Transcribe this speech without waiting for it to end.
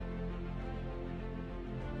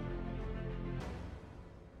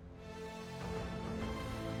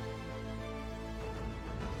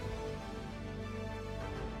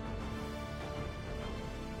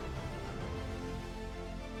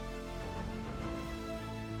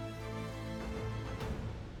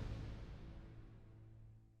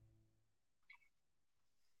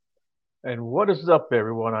And what is up,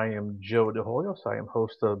 everyone? I am Joe DeHoyos. I am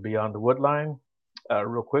host of Beyond the Woodline.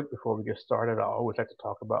 Real quick, before we get started, I always like to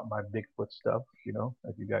talk about my Bigfoot stuff.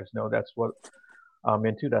 As you guys know, that's what I'm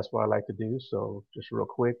into. That's what I like to do. So, just real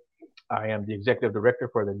quick, I am the executive director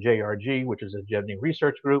for the JRG, which is a Gemini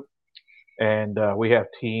Research Group, and we have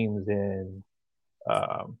teams in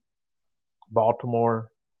um,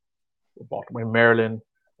 Baltimore, Baltimore, Maryland,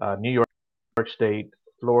 New York State,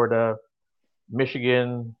 Florida,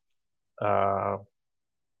 Michigan, uh,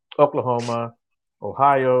 Oklahoma,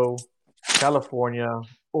 Ohio, California,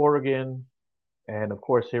 Oregon, and of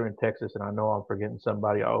course here in Texas. And I know I'm forgetting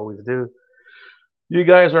somebody, I always do. You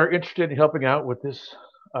guys are interested in helping out with this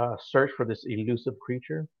search for this elusive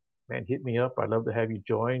creature, man, hit me up. I'd love to have you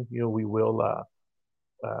join. We will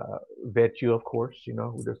vet you, of course. We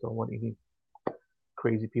just don't want any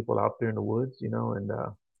crazy people out there in the woods, and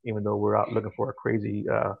even though we're out looking for a crazy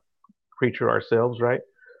creature ourselves, right?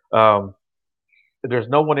 Um, if there's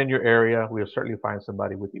no one in your area, we'll certainly find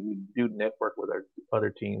somebody with you. We do network with our other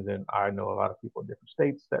teams, and I know a lot of people in different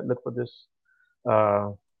states that look for this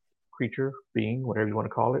uh, creature, being, whatever you want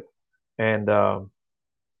to call it. And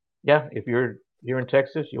yeah, if you're here in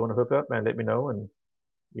Texas, you want to hook up, man, let me know, and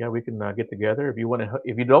yeah, we can get together. If you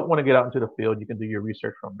don't want to get out into the field, you can do your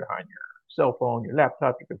research from behind your cell phone, your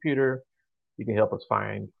laptop, your computer. You can help us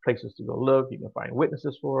find places to go look. You can find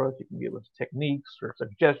witnesses for us. You can give us techniques or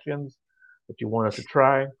suggestions that you want us to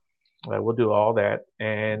try. We'll do all that.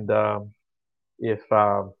 And if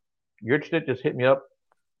you're interested, just hit me up,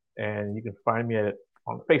 and you can find me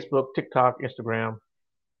on Facebook, TikTok, Instagram,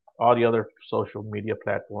 all the other social media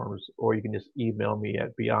platforms, or you can just email me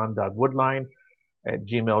at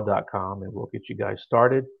beyond.woodline@gmail.com, and we'll get you guys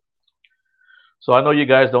started. So I know you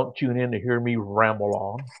guys don't tune in to hear me ramble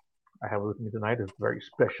on. I have with me tonight a very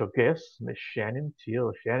special guest, Miss Shannon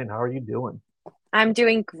Teal. Shannon, how are you doing? I'm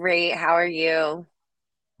doing great. How are you?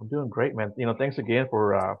 I'm doing great, man. Thanks again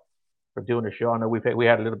for doing the show. I know we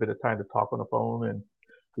had a little bit of time to talk on the phone, and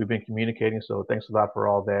we've been communicating. So thanks a lot for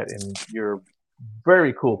all that. And you're a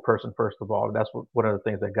very cool person, first of all. And that's one of the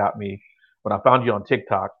things that got me when I found you on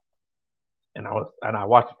TikTok, and I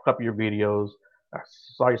watched a couple of your videos. I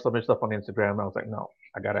saw you some of your stuff on Instagram, and I was like, no,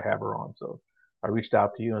 I gotta have her on. So I reached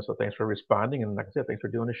out to you, and so thanks for responding. And like I said, thanks for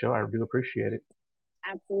doing the show. I do appreciate it.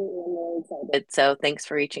 Absolutely. I'm really excited. So thanks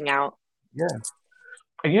for reaching out. Yeah.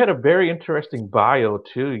 And you had a very interesting bio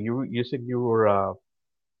too. You said you were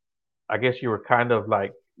I guess you were kind of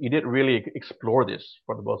like you didn't really explore this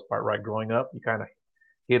for the most part, right? Growing up, you kind of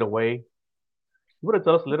hid away. You want to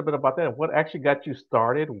tell us a little bit about that? What actually got you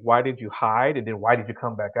started? Why did you hide, and then why did you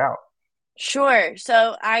come back out? Sure.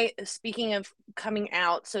 Speaking of coming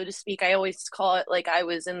out, so to speak, I always call it like I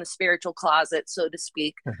was in the spiritual closet, so to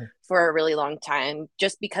speak, for a really long time,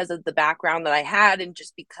 just because of the background that I had and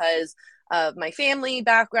just because of my family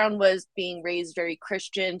background was being raised very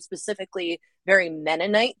Christian, specifically very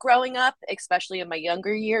Mennonite growing up, especially in my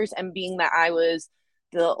younger years, and being that I was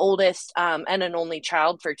the oldest and an only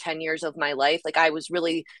child for 10 years of my life. Like I was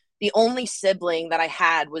really the only sibling that I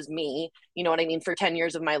had was me, you know what I mean, for 10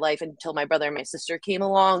 years of my life until my brother and my sister came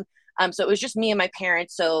along. So it was just me and my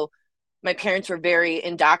parents. So my parents were very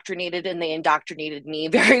indoctrinated and they indoctrinated me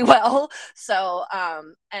very well.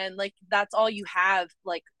 And like that's all you have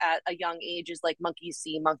like at a young age is like monkey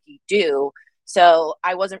see, monkey do. So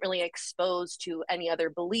I wasn't really exposed to any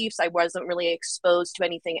other beliefs. I wasn't really exposed to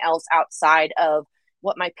anything else outside of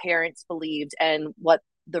what my parents believed and what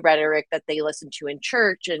the rhetoric that they listened to in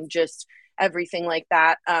church and just everything like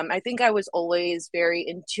that. I think I was always very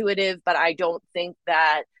intuitive, but I don't think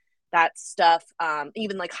that that stuff,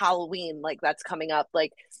 even like Halloween, like that's coming up,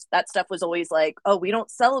 like that stuff was always like, oh, we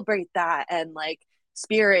don't celebrate that. And like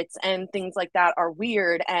spirits and things like that are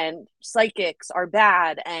weird and psychics are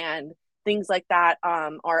bad and things like that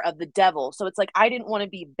are of the devil. So it's like, I didn't want to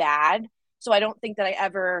be bad. So I don't think that I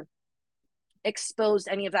ever exposed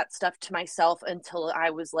any of that stuff to myself until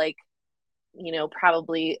I was like,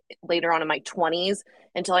 probably later on in my 20s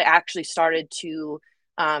until I actually started to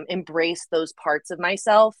embrace those parts of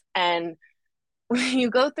myself. And when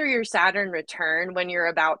you go through your Saturn return when you're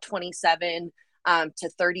about 27 to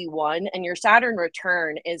 31, and your Saturn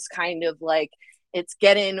return is kind of like it's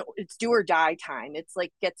do or die time. It's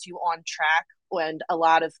like gets you on track, and a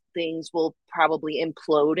lot of things will probably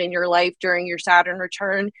implode in your life during your Saturn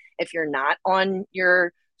return if you're not on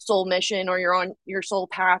your soul mission or you're on your soul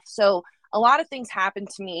path. So a lot of things happened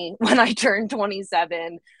to me when I turned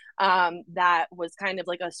 27 that was kind of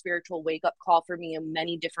like a spiritual wake up call for me in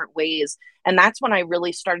many different ways. And that's when I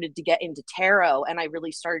really started to get into tarot, and I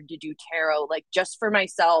really started to do tarot like just for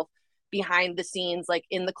myself behind the scenes, like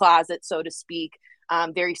in the closet, so to speak.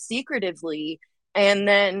 very secretively. And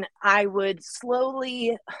then I would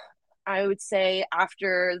slowly, I would say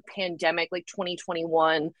after the pandemic, like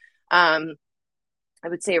 2021, I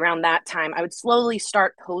would say around that time, I would slowly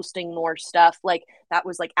start posting more stuff like that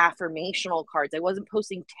was like affirmational cards. I wasn't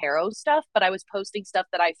posting tarot stuff, but I was posting stuff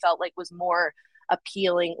that I felt like was more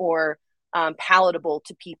appealing or palatable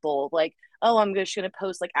to people. Like, oh, I'm just going to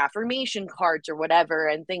post like affirmation cards or whatever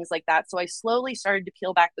and things like that. So I slowly started to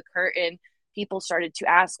peel back the curtain. People started to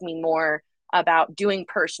ask me more about doing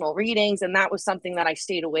personal readings. And that was something that I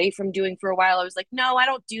stayed away from doing for a while. I was like, no, I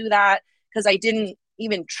don't do that because I didn't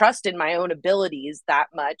even trust in my own abilities that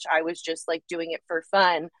much. I was just like doing it for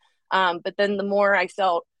fun. But then the more I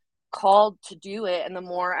felt called to do it and the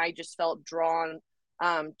more I just felt drawn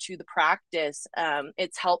to the practice,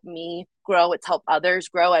 it's helped me grow. It's helped others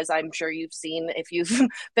grow, as I'm sure you've seen if you've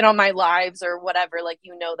been on my lives or whatever, like,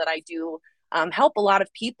 you know, that I do help a lot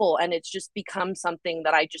of people. And it's just become something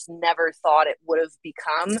that I just never thought it would have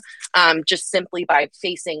become, just simply by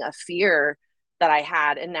facing a fear that I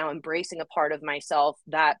had and now embracing a part of myself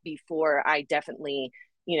that before I definitely,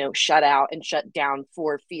 you know, shut out and shut down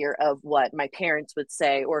for fear of what my parents would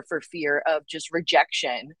say or for fear of just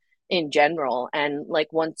rejection in general. And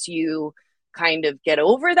like once you kind of get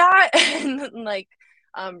over that and like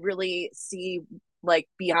really see like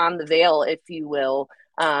beyond the veil, if you will,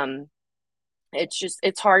 it's just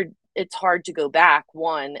it's hard to go back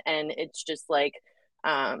one. And it's just like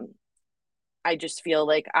um I just feel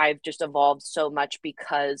like I've just evolved so much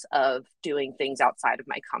because of doing things outside of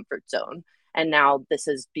my comfort zone. And now this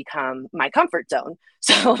has become my comfort zone.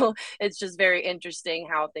 So it's just very interesting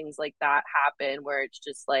how things like that happen, where it's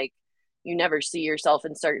just like you never see yourself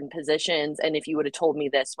in certain positions. And if you would have told me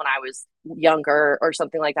this when I was younger or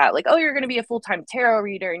something like that, like, oh, you're going to be a full time tarot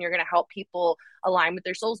reader and you're going to help people align with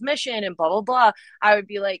their soul's mission and blah, blah, blah, I would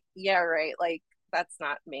be like, yeah, right. Like, that's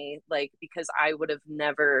not me. Like, because I would have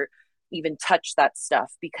never even touch that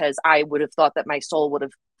stuff because I would have thought that my soul would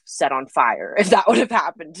have set on fire if that would have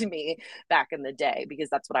happened to me back in the day, because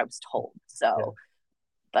that's what I was told. Yeah. So,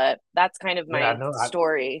 but that's kind of Yeah, I my know.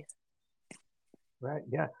 story. Right.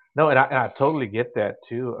 Yeah. No, and I totally get that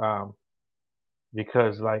too.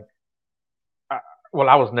 Because like, I, well,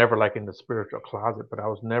 I was never like in the spiritual closet, but I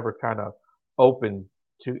was never kind of open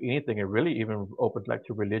to anything, and really even open like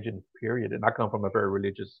to religion. Period. And I come from a very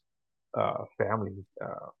religious family.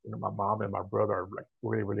 My mom and my brother are like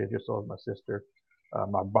really religious. So is my sister.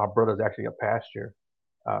 My brother's actually a pastor.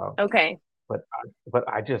 Uh, Okay. but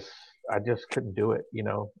I just couldn't do it,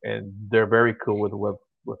 and they're very cool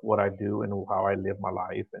with what I do and how I live my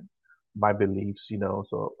life and my beliefs,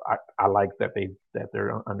 so I like that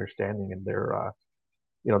they're understanding and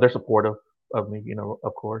they're supportive of me,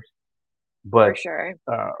 of course. For But sure.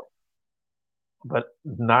 uh but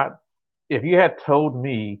not if you had told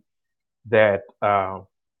me that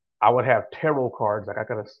I would have tarot cards. Like I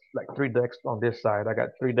got like three decks on this side. I got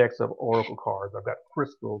three decks of oracle cards. I've got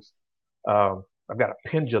crystals. I've got a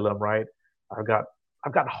pendulum, right? I've got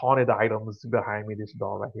I've got haunted items behind me. This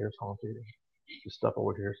doll right here is haunted. This stuff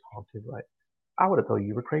over here is haunted, right? I would have told you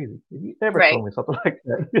you were crazy. If you ever Right. told me something like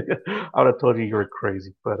that, I would have told you you were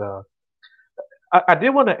crazy. But I did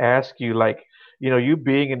want to ask you, like, you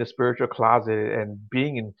being in the spiritual closet and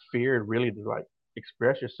being in fear, really to like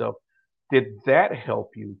express yourself. Did that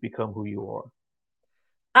help you become who you are?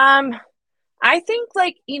 Um, I think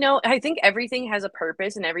like, you know, I think everything has a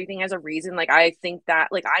purpose and everything has a reason. Like I think that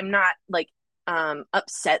like I'm not like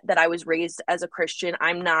upset that I was raised as a Christian.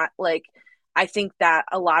 I'm not like I think that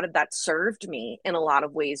a lot of that served me in a lot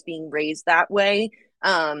of ways being raised that way.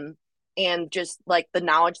 And just like the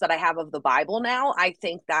knowledge that I have of the Bible now, I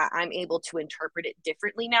think that I'm able to interpret it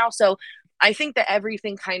differently now. So I think that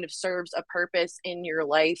everything kind of serves a purpose in your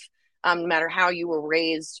life, no matter how you were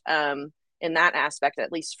raised, in that aspect,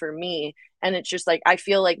 at least for me. And it's just like I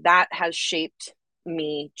feel like that has shaped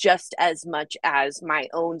me just as much as my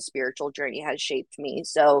own spiritual journey has shaped me.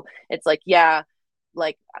 So it's like, yeah,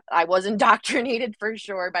 like I was indoctrinated for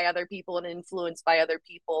sure by other people and influenced by other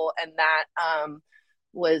people, and that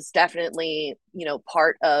was definitely, you know,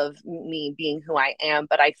 part of me being who I am.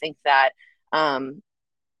 But I think that um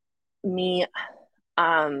me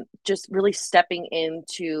just really stepping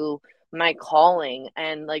into my calling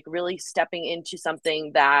and like really stepping into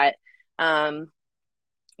something that um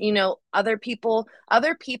you know, other people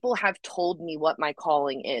have told me what my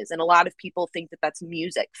calling is, and a lot of people think that that's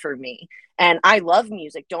music for me. And I love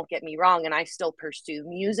music, don't get me wrong, and I still pursue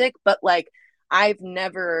music, but like I've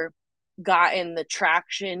never gotten the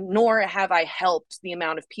traction, nor have I helped the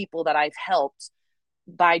amount of people that I've helped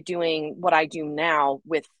by doing what I do now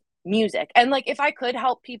with music. And like if I could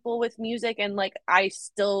help people with music, and like I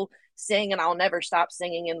still sing and I'll never stop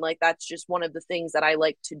singing, and like that's just one of the things that I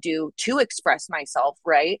like to do to express myself,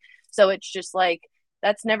 right? So it's just like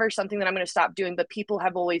that's never something that I'm going to stop doing. But people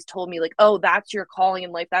have always told me like, oh, that's your calling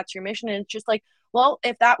in life, that's your mission. And it's just like, well,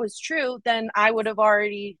 if that was true, then I would have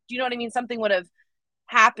already, do you know what I mean? Something would have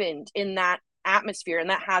happened in that atmosphere, and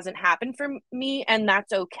that hasn't happened for me, and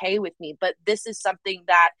that's okay with me. But this is something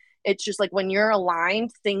that it's just like when you're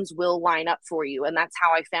aligned, things will line up for you. And that's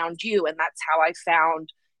how I found you, and that's how I found,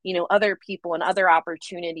 you know, other people and other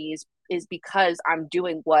opportunities, is because I'm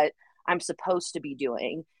doing what I'm supposed to be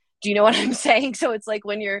doing. Do you know what I'm saying? So it's like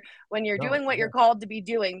when you're No, doing what you're yeah, called to be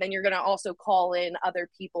doing, then you're going to also call in other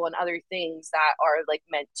people and other things that are like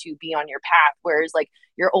meant to be on your path. Whereas like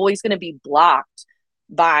you're always going to be blocked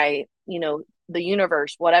by, you know, the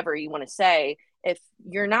universe, whatever you want to say, if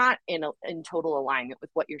you're not in total alignment with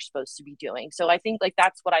what you're supposed to be doing. So I think like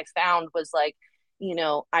that's what I found was like, you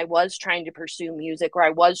know, I was trying to pursue music, or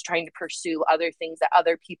I was trying to pursue other things that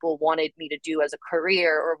other people wanted me to do as a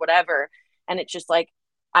career or whatever. And it's just like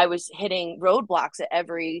I was hitting roadblocks at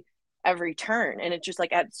every turn. And it's just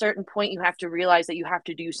like at a certain point you have to realize that you have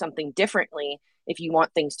to do something differently if you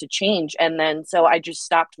want things to change. And then so I just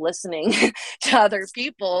stopped listening to other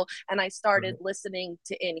people, and I started right, listening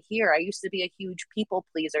to in here. I used to be a huge people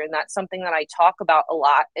pleaser, and that's something that I talk about a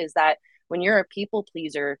lot, is that when you're a people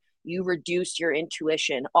pleaser, you reduce your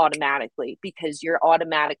intuition automatically, because you're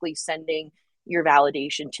automatically sending your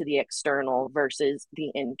validation to the external versus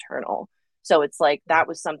the internal. So it's like that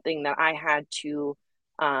was something that I had to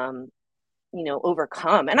um you know,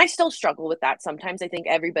 overcome. And I still struggle with that sometimes. I think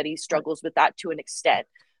everybody right, struggles with that to an extent.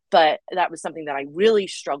 But that was something that I really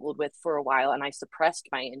struggled with for a while, and I suppressed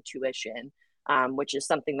my intuition, which is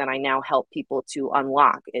something that I now help people to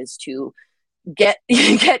unlock, is to get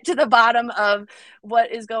get to the bottom of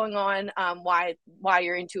what is going on, why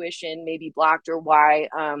your intuition may be blocked, or why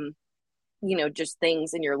you know, just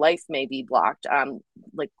things in your life may be blocked,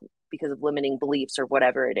 like because of limiting beliefs or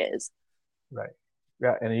whatever it is. right.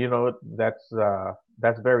 Yeah, and you know that's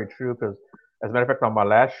very true because as a matter of fact, on my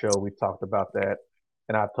last show we talked about that,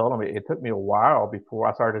 and I told him it took me a while before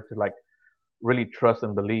I started to like really trust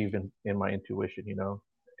and believe in my intuition, you know.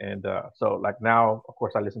 And so like now, of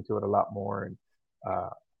course, I listen to it a lot more, and uh,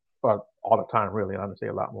 well, all the time, really. I'm gonna say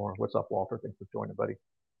a lot more. What's up, Walter? Thanks for joining, buddy.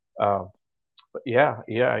 Um, but yeah,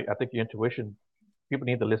 yeah, I think your intuition. People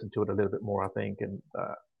need to listen to it a little bit more, I think, and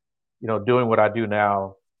you know, doing what I do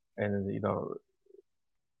now, and you know,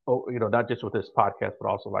 not just with this podcast, but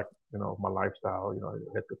also like you know, my lifestyle. You know, it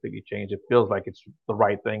has completely changed. It feels like it's the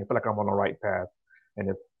right thing. I feel like I'm on the right path, and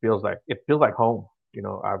it feels like home. You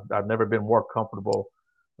know, I've never been more comfortable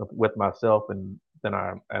with myself and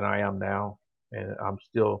I am now, and I'm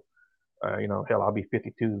still you know, hell, I'll be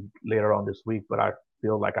 52 later on this week, but I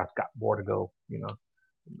feel like I've got more to go. You know,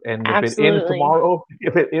 and Absolutely.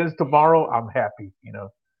 if it ends tomorrow, I'm happy. You know,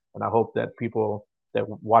 and I hope that people that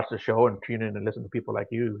watch the show and tune in and listen to people like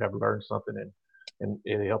you have learned something and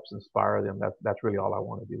it helps inspire them. That's really all I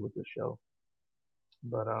want to do with this show.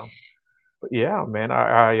 But yeah, man,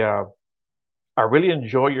 I really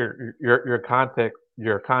enjoy your content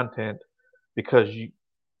because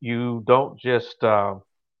you don't just uh,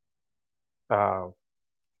 I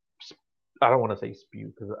don't want to say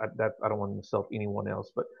spew because I don't want to insult anyone else,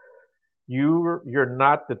 but you're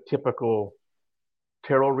not the typical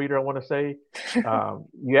tarot reader. I want to say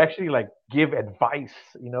you actually like give advice,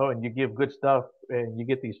 you know, and you give good stuff, and you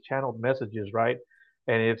get these channeled messages, right?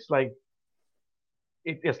 And it's like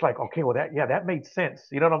okay, well that made sense.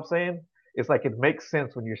 You know what I'm saying? It's like it makes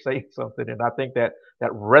sense when you're saying something, and I think that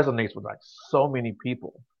resonates with like so many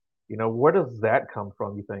people. You know, where does that come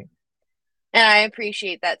from? You think? And I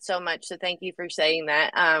appreciate that so much. So thank you for saying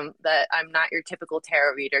that, that I'm not your typical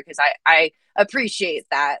tarot reader, because I appreciate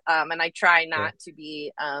that. And I try Yeah. not to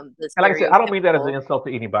be the And like I said, I don't mean that as an stereotypical. insult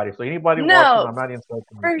to anybody. So anybody watching, No, I'm not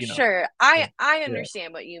insulting you. for You know. sure. Yeah. I Yeah.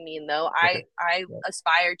 understand what you mean though. Okay. I Yeah.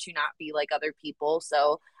 aspire to not be like other people.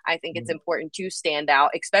 So I think it's Mhm. important to stand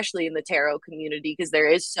out, especially in the tarot community, because there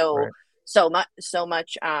is Right. so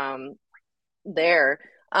much there.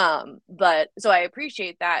 But so I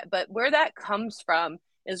appreciate that. But where that comes from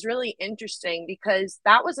is really interesting, because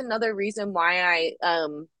that was another reason why I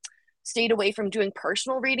stayed away from doing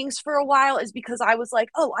personal readings for a while, is because I was like,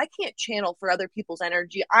 oh, I can't channel for other people's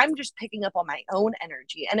energy. I'm just picking up on my own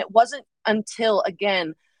energy. And it wasn't until,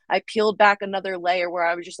 again, I peeled back another layer where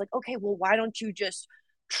I was just like, okay, well, why don't you just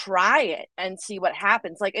try it and see what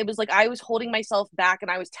happens? Like, it was like I was holding myself back, and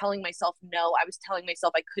I was telling myself no. I was telling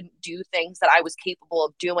myself I couldn't do things that I was capable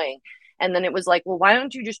of doing. And then it was like, well, why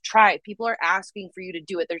don't you just try it? People are asking for you to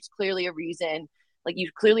do it. There's clearly a reason. Like,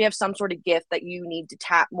 you clearly have some sort of gift that you need to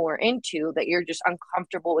tap more into, that you're just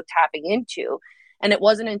uncomfortable with tapping into. And it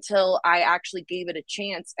wasn't until I actually gave it a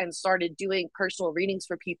chance and started doing personal readings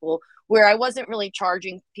for people, where I wasn't really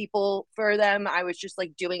charging people for them. I was just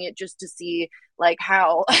like doing it just to see like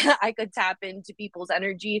how I could tap into people's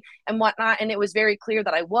energy and whatnot. And it was very clear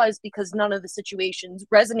that I was, because none of the situations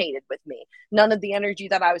resonated with me. None of the energy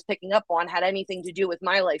that I was picking up on had anything to do with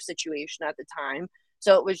my life situation at the time.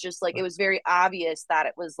 So it was just like, it was very obvious that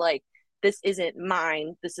it was like, this isn't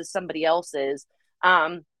mine. This is somebody else's.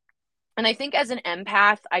 And I think as an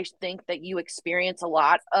empath, I think that you experience a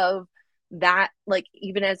lot of that, like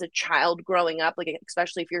even as a child growing up, like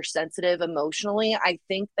especially if you're sensitive emotionally, I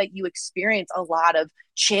think that you experience a lot of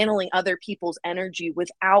channeling other people's energy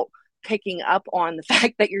without picking up on the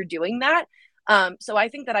fact that you're doing that. So I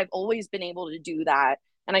think that I've always been able to do that.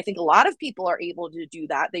 And I think a lot of people are able to do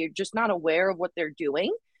that. They're just not aware of what they're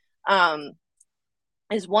doing. Um,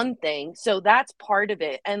 is one thing. So that's part of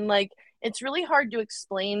it. And like, it's really hard to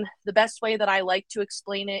explain. The best way that I like to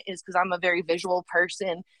explain it is, because I'm a very visual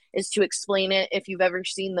person, is to explain it. If you've ever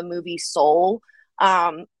seen the movie Soul, they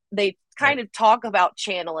Right. kind of talk about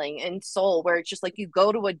channeling in Soul, where it's just like you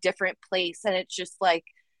go to a different place and it's just like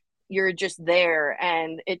you're just there.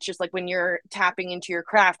 And it's just like when you're tapping into your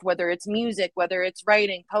craft, whether it's music, whether it's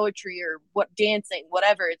writing poetry or what dancing,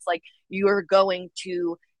 whatever, it's like you're going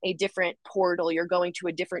to a different portal, you're going to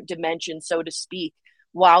a different dimension, so to speak,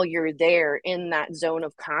 while you're there in that zone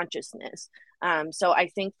of consciousness. So I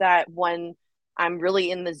think that when I'm really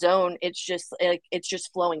in the zone, it's just like it's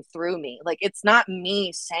just flowing through me. Like, it's not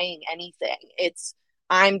me saying anything. It's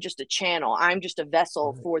I'm just a channel. I'm just a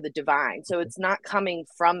vessel Right. for the divine. So Okay. it's not coming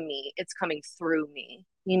from me, it's coming through me.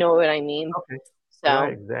 You know what I mean? Okay. Right. So,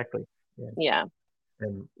 Exactly. Yeah. yeah.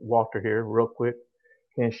 And Walter here, real quick.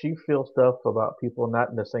 Can she feel stuff about people not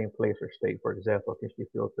in the same place or state? For example, can she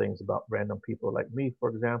feel things about random people like me, for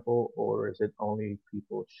example, or is it only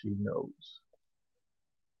people she knows?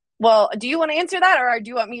 Well, do you want to answer that, or do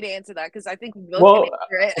you want me to answer that? Because I think we both can Well,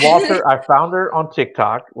 answer it. Walter, I found her on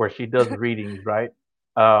TikTok where she does readings, right?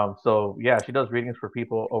 So yeah, she does readings for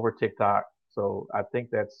people over TikTok. So I think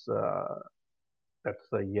that's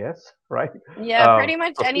a yes, right? Yeah, pretty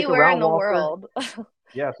much So stick anywhere in around, the Walter. world.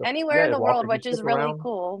 Yeah, so Anywhere in yeah, the Walter, world, if you which stick is really around,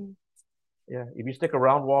 cool. yeah, if you stick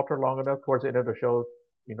around, Walter, long enough towards the end of the show,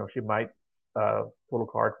 she might pull a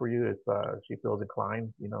card for you if she feels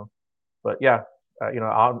inclined, But yeah, and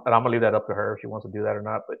I'm gonna leave that up to her if she wants to do that or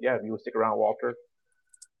not. But yeah, if you would stick around, Walter,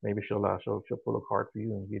 maybe she'll pull a card for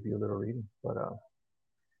you and give you a little reading. But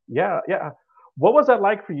yeah, yeah. What was that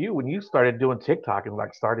like for you when you started doing TikTok and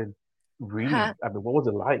like started reading? I mean, what was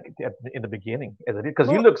it like in the beginning? Because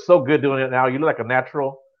you Well, look so good doing it now. You look like a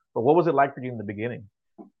natural. But what was it like for you in the beginning?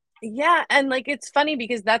 yeah, and like it's funny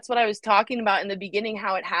because that's what I was talking about in the beginning,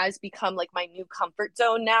 how it has become like my new comfort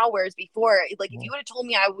zone now. Whereas before, like if you would have told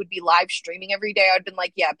me I would be live streaming every day, I'd been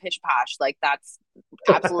like, yeah, pish posh, like that's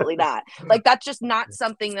absolutely not. Like that's just not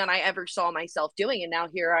something that I ever saw myself doing. And now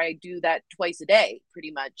here I do that twice a day,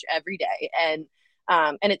 pretty much every day. And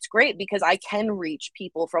it's great because I can reach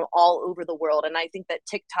people from all over the world. And I think that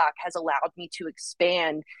TikTok has allowed me to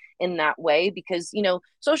expand in that way because,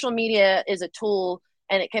 social media is a tool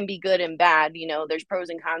and it can be good and bad. There's pros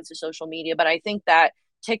and cons to social media, but I think that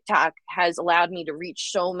TikTok has allowed me to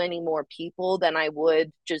reach so many more people than I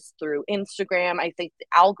would just through Instagram. I think the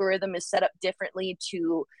algorithm is set up differently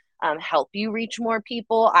to help you reach more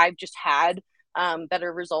people. I've just had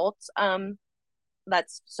better results. That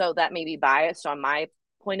may be biased on my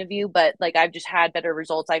point of view, but like I've just had better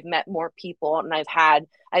results. I've met more people and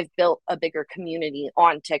I've built a bigger community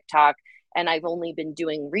on TikTok, and I've only been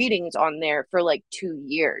doing readings on there for like 2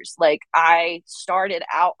 years. Like I started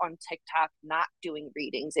out on TikTok not doing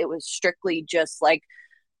readings. It was strictly just like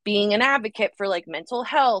being an advocate for like mental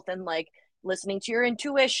health and like listening to your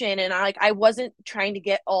intuition. And I wasn't trying to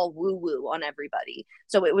get all woo woo on everybody.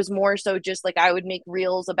 So it was more so just like I would make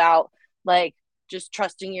reels about like just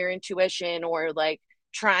trusting your intuition, or like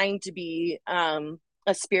trying to be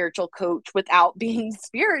a spiritual coach without being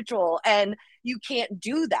spiritual. And you can't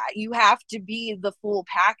do that. You have to be the full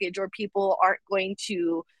package or people aren't going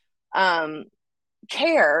to um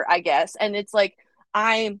care, I guess. And it's like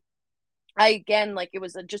I I again, like it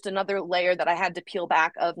was just another layer that I had to peel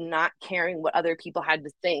back of not caring what other people had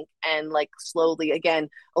to think, and like slowly again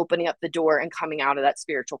opening up the door and coming out of that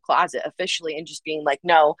spiritual closet officially and just being like,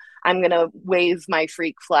 no, I'm going to wave my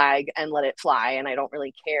freak flag and let it fly. And I don't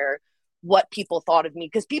really care what people thought of me,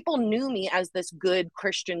 because people knew me as this good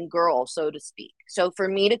Christian girl, so to speak. So for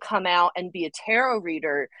me to come out and be a tarot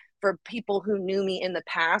reader for people who knew me in the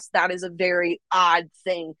past, that is a very odd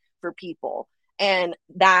thing for people. And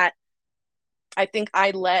that, I think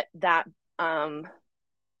I let that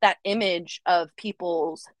image of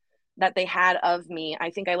people's that they had of me, I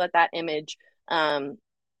think I let that image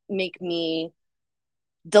make me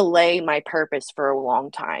delay my purpose for a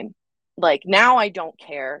long time. Like now I don't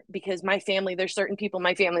care because my family, there's certain people in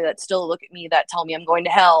my family that still look at me that tell me I'm going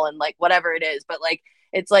to hell and like whatever it is. But like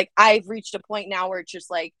it's like I've reached a point now where it's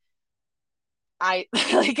just like I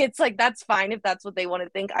like it's like that's fine if that's what they want to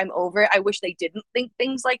think. I'm over it. I wish they didn't think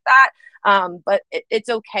things like that. But it's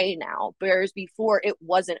okay now. Whereas before it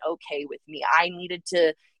wasn't okay with me. I needed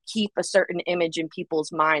to keep a certain image in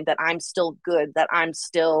people's mind that I'm still good, that I'm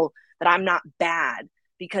not bad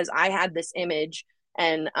because I had this image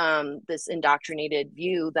and this indoctrinated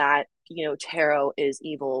view that, you know, tarot is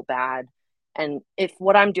evil, bad, and if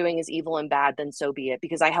what I'm doing is evil and bad, then so be it,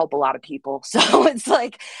 because I help a lot of people. So it's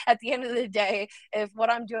like at the end of the day, if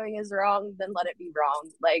what I'm doing is wrong, then let it be wrong.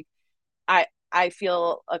 Like I I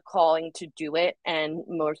feel a calling to do it, and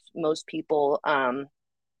most people,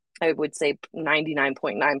 I would say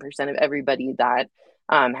 99.9% of everybody that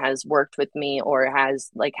has worked with me or has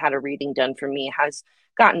like had a reading done for me has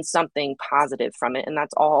gotten something positive from it. And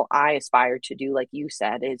that's all I aspire to do, like you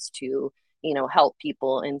said, is to, you know, help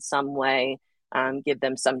people in some way, give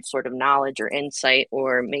them some sort of knowledge or insight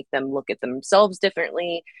or make them look at themselves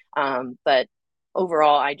differently. But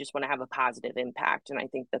overall, I just want to have a positive impact. And I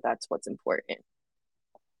think that that's what's important.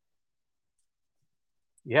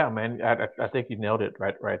 Yeah, man, I think you nailed it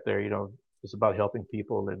right there. You know, it's about helping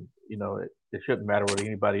people, and you know, it shouldn't matter what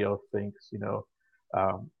anybody else thinks. You know,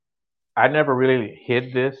 um, I never really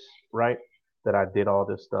hid this, right? That I did all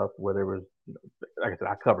this stuff, whether it was, you know, like I said,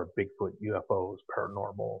 I covered Bigfoot, UFOs,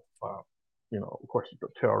 paranormal, you know, of course, the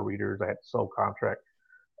tarot readers. I had soul contract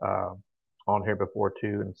um, on here before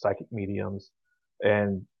too, and psychic mediums,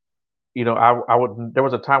 and you know, I would. There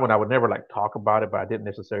was a time when I would never like talk about it, but I didn't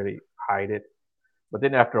necessarily hide it. But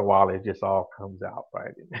then after a while, it just all comes out,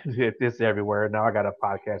 right? It's everywhere. Now I got a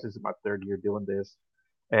podcast. This is my third year doing this,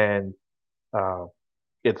 and uh,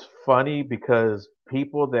 it's funny because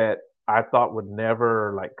people that I thought would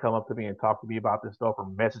never like come up to me and talk to me about this stuff or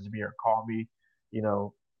message me or call me, you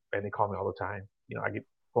know, and they call me all the time. You know, I get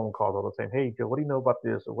phone calls all the time. Hey, Joe, what do you know about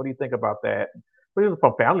this? Or what do you think about that? But it's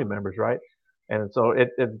from family members, right? And so it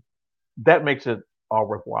that makes it all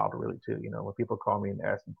worthwhile to really too. You know, when people call me and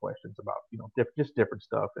ask me questions about, you know, just different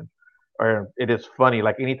stuff, and or it is funny.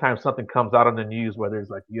 Like anytime something comes out on the news, whether it's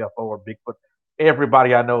like UFO or Bigfoot,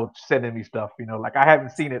 everybody I know sending me stuff. You know, like I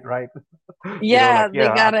haven't seen it, right? You know, like Yeah, they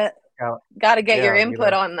yeah, gotta get your yeah, you input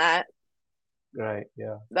know, on that. right,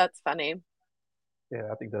 yeah, That's funny.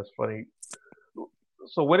 yeah. I think that's funny.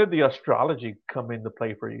 So when did the astrology come into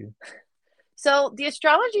play for you? So the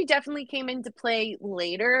astrology definitely came into play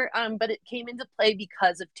later, but it came into play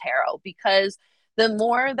because of tarot. Because the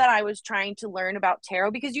more that I was trying to learn about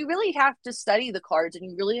tarot, because you really have to study the cards and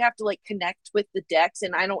you really have to like connect with the decks.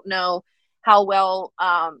 And I don't know how well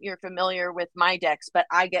you're familiar with my decks, but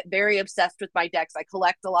I get very obsessed with my decks. I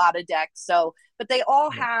collect a lot of decks. So, but they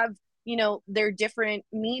all Yeah, have, you know, their different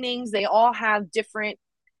meanings. They all have different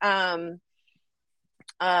um,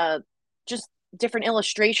 uh just different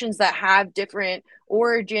illustrations that have different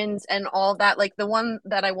origins and all that. Like the one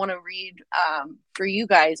that I want to read for you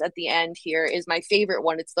guys at the end here is my favorite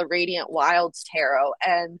one. It's the Radiant Wilds Tarot.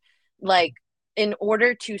 And like in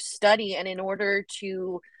order to study and in order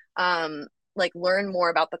to like learn more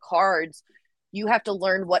about the cards, you have to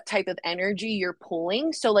learn what type of energy you're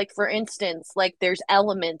pulling. So like for instance, like there's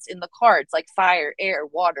elements in the cards like fire, air,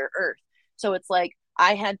 water, earth. So it's like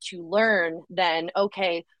I had to learn then,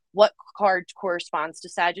 okay, what card corresponds to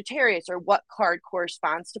Sagittarius, or what card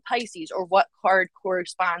corresponds to Pisces, or what card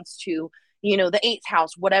corresponds to, you know, the eighth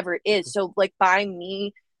house, whatever it is. So, like, by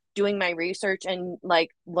me doing my research and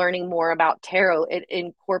like learning more about tarot, it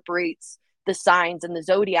incorporates the signs and the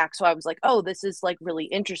zodiac. So I was like, oh, this is like really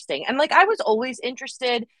interesting. And like, I was always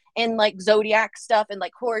interested in like zodiac stuff and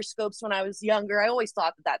like horoscopes when I was younger. I always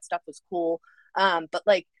thought that that stuff was cool. But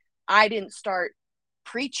like, I didn't start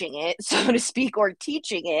preaching it, so to speak, or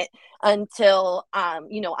teaching it until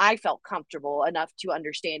you know, I felt comfortable enough to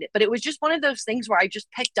understand it. But it was just one of those things where I just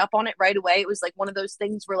picked up on it right away. It was like one of those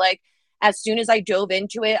things where like as soon as I dove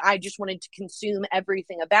into it, I just wanted to consume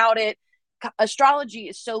everything about it. Astrology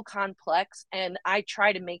is so complex, and I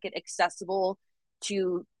try to make it accessible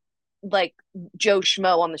to like Joe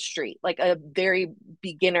Schmo on the street, like a very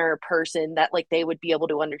beginner person, that like they would be able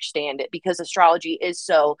to understand it, because astrology is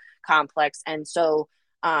so complex and so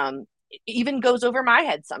even goes over my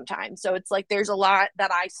head sometimes. So it's like there's a lot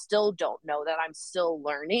that I still don't know, that I'm still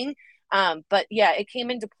learning. But yeah, it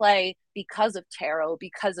came into play because of tarot,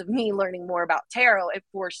 because of me learning more about tarot. It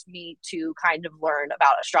forced me to kind of learn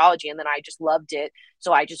about astrology, and then I just loved it.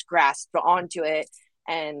 So I just grasped onto it,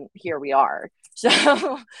 and here we are.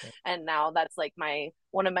 So, and now that's like my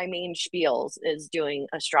one of my main spiels is doing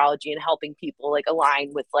astrology and helping people like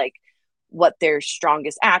align with like what their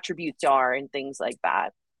strongest attributes are and things like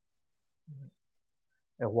that.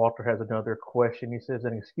 And Walter has another question. He says,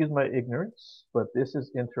 and excuse my ignorance, but this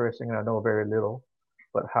is interesting and I know very little.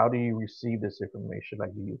 But how do you receive this information?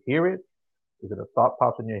 Like, do you hear it? Is it a thought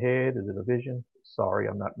pops in your head? Is it a vision? Sorry,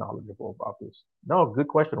 I'm not knowledgeable about this. No, good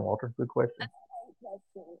question, Walter. Good question.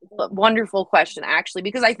 Wonderful question, actually,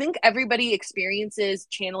 because I think everybody experiences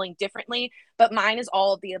channeling differently, but mine is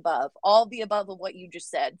all of the above of what you just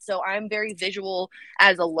said. So I'm very visual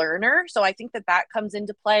as a learner. So I think that that comes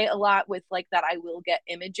into play a lot with like that I will get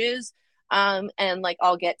images. And like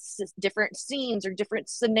I'll get different scenes or different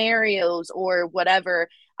scenarios or whatever,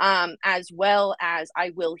 as well as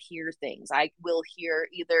I will hear things. I will hear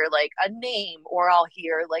either like a name, or I'll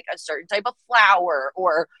hear like a certain type of flower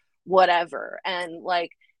or whatever. And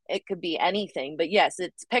like it could be anything, but yes,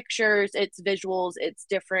 it's pictures, it's visuals, it's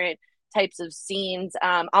different types of scenes.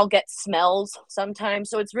 I'll get smells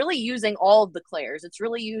sometimes. So it's really using all of the clairs. It's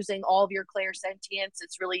really using all of your clair sentience.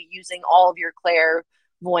 It's really using all of your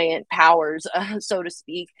clairvoyant powers, so to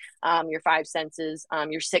speak, your five senses,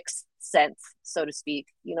 your sixth sense, so to speak.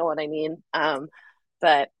 You know what I mean?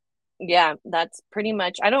 But yeah, that's pretty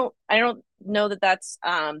much. I don't know that that's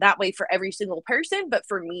that way for every single person, but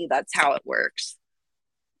for me, that's how it works.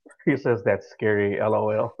 He says that's scary.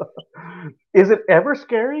 LOL. Is it ever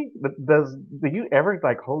scary? Do you ever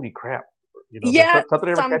like holy crap? Does Yeah, something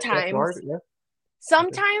ever catch you off sometimes. guard? Yeah. Okay.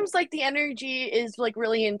 Sometimes like the energy is like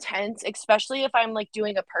really intense, especially if I'm like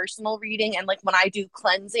doing a personal reading, and like when I do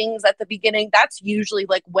cleansings at the beginning, that's usually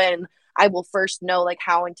like when I will first know like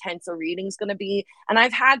how intense a reading's going to be. And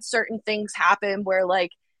I've had certain things happen where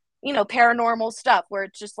like, paranormal stuff where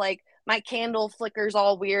it's just like my candle flickers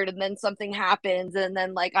all weird, and then something happens, and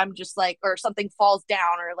then like I'm just like, or something falls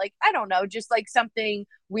down, or like I don't know, just like something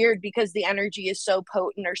weird because the energy is so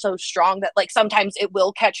potent or so strong that like sometimes it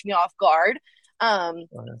will catch me off guard. um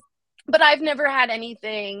Okay. but I've never had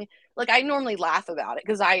anything like, I normally laugh about it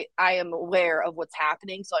because I am aware of what's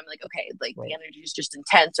happening. So I'm like, okay, like Right. the energy is just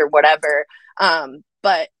intense or whatever.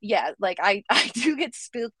 But yeah, like I do get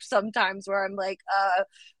spooked sometimes where I'm like,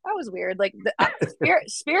 that was weird. Like the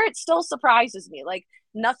spirit still surprises me. Like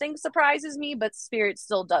nothing surprises me, but spirit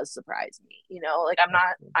still does surprise me. Like I'm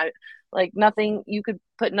not I like nothing, you could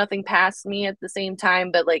put nothing past me at the same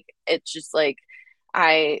time, but like it's just like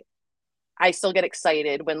I I still get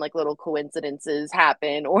excited when like little coincidences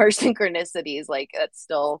happen or synchronicities. Like that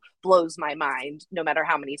still blows my mind, no matter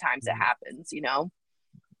how many times it Mhm. happens.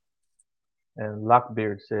 And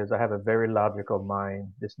Lockbeard says, I have a very logical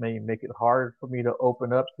mind. This may make it hard for me to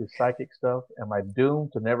open up to psychic stuff. Am I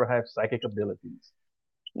doomed to never have psychic abilities?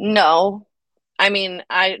 No. I mean,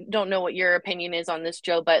 I don't know what your opinion is on this,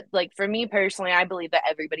 Joe, but like for me personally, I believe that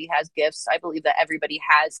everybody has gifts. I believe that everybody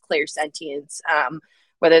has clear sentience,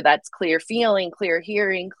 whether that's clear feeling, clear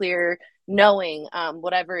hearing, clear knowing,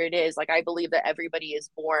 whatever it is. Like I believe that everybody is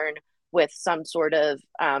born with some sort of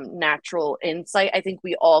natural insight. I think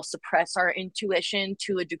we all suppress our intuition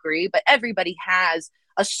to a degree, but everybody has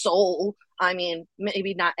a soul. I mean,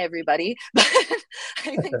 maybe not everybody, but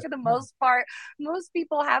I think for the most part, most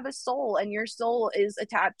people have a soul, and your soul is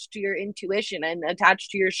attached to your intuition and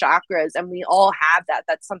attached to your chakras, and we all have that.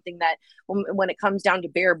 That's something that when it comes down to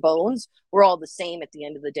bare bones, we're all the same at the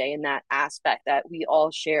end of the day in that aspect, that we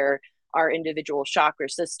all share our individual chakra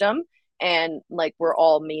system, and like we're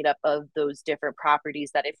all made up of those different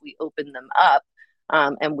properties that if we open them up,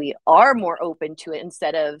 and we are more open to it,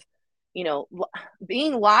 instead of you know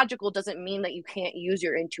being logical, doesn't mean that you can't use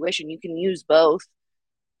your intuition. You can use both.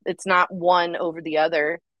 It's not one over the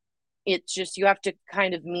other. It's just you have to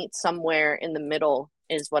kind of meet somewhere in the middle,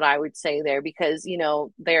 is what I would say there, because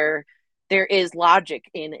there is logic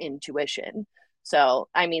in intuition. So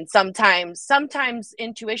I mean, sometimes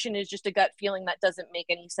intuition is just a gut feeling that doesn't make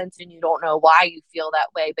any sense, and you don't know why you feel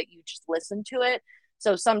that way, but you just listen to it.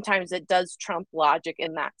 So sometimes it does trump logic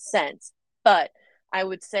in that sense. But I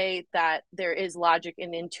would say that there is logic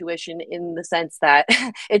in intuition in the sense that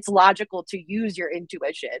it's logical to use your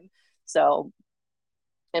intuition. So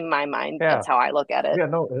in my mind, Yeah. that's how I look at it. Yeah.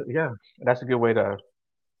 No. Yeah. That's a good way to.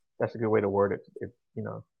 That's a good way to word it.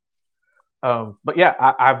 But yeah,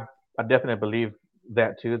 I definitely believe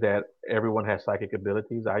that too. That everyone has psychic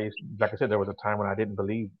abilities. Like I said, there was a time when I didn't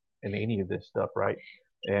believe. in any of this stuff, right?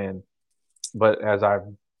 And but as I've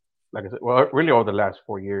like I said, well, really over the last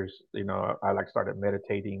 4 years, I like started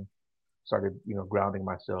meditating, started grounding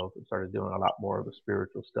myself, and started doing a lot more of the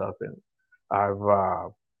spiritual stuff. And I've uh,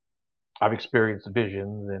 I've experienced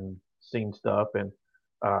visions and seen stuff. And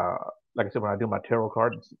uh, like I said, when I do my tarot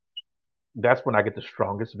cards, that's when I get the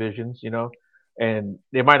strongest visions. And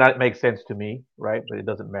it might not make sense to me, right? But it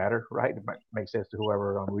doesn't matter, right? It might make sense to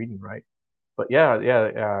whoever I'm reading, right? But yeah,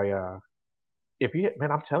 yeah, yeah. If you,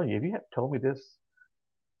 man, I'm telling you, if you had told me this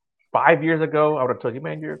 5 years ago, I would have told you,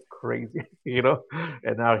 man, you're crazy,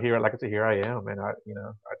 And now here, like I said, here I am, and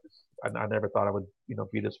I never thought I would,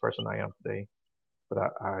 be this person I am today. But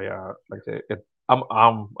like I said, I'm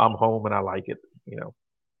home and I like it.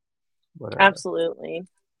 But Absolutely.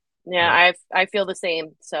 Yeah, yeah, I feel the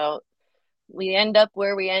same. So we end up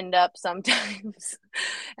where we end up sometimes,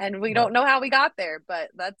 and we right. don't know how we got there, but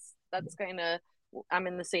that's kind of, I'm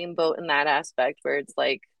in the same boat in that aspect where it's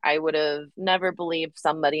like I would have never believed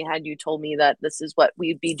somebody had you told me that this is what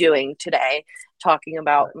we'd be doing today, talking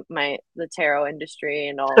about the tarot industry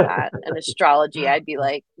and all that and astrology. I'd be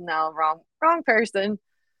like, no, wrong person.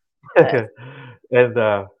 But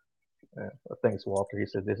And thanks, Walter. He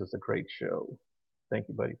said this is a great show. Thank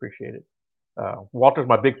you, buddy. Appreciate it. Walter's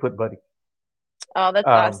my Bigfoot buddy. oh, that's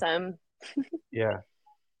Um, awesome. yeah,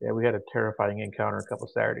 yeah. We had a terrifying encounter a couple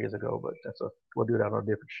Saturdays ago, but we'll do that on a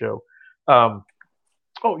different show. Um,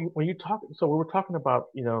 oh, when you talk, so we were talking about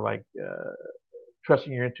like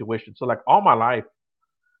trusting your intuition. So like all my life,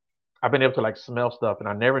 I've been able to like smell stuff, and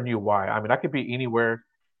I never knew why. I mean, I could be anywhere,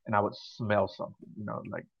 and I would smell something.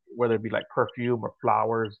 Like whether it be like perfume or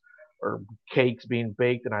flowers or cakes being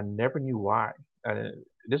baked, and I never knew why. And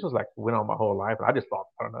this was like went on my whole life. I just thought,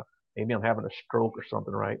 I don't know, maybe I'm having a stroke or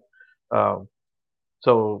something, right? Um,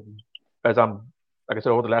 so as I'm, like I said,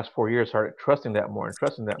 over the last 4 years, started trusting that more and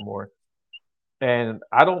trusting that more. And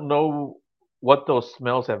I don't know what those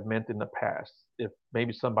smells have meant in the past. If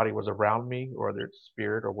maybe somebody was around me or their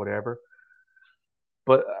spirit or whatever.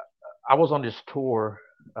 But I was on this tour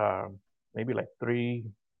maybe like 3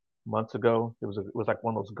 months ago. It was like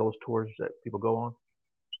one of those ghost tours that people go on,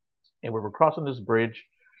 and we were crossing this bridge,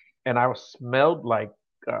 and I was smelled like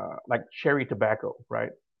cherry tobacco,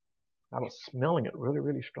 right? I was smelling it really,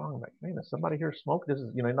 really strong. I'm like, man, is somebody here smoking? This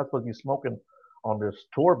is, you're not supposed to be smoking on this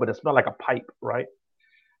tour, but it smelled like a pipe, right?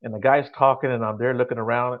 And the guy's talking, and I'm there looking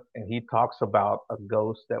around, and he talks about a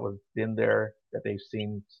ghost that was in there that they've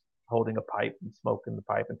seen holding a pipe and smoking the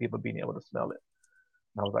pipe, and people being able to smell it.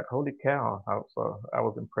 And I was like, holy cow! I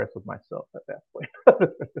was impressed with myself at that point.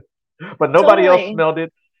 But nobody else Totally. smelled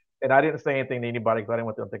it, and I didn't say anything to anybody because I didn't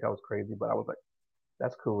want them to think I was crazy. But I was like,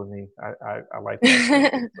 that's cool with me. I like that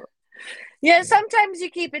sensing. So Yeah, you know, sometimes you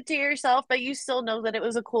keep it to yourself, but you still know that it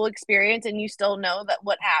was a cool experience and you still know that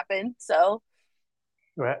what happened. So,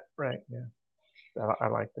 right, right, yeah, I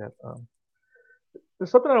like that.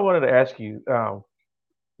 There's something I wanted to ask you.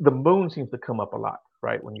 The moon seems to come up a lot,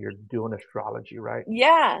 right, when you're doing astrology, right?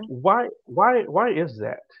 yeah. Why is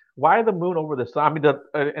that? Why the moon over the sun? I mean,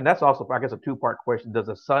 and that's also, I guess, a two-part question. Does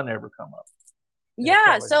the sun ever come up in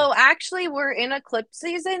Yeah, astrology? so actually we're in eclipse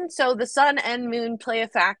season, so the sun and moon play a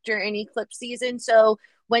factor in eclipse season. So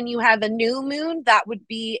when you have a new moon, that would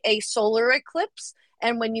be a solar eclipse,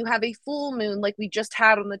 and when you have a full moon like we just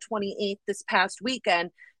had on the 28th this past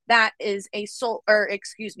weekend, that is a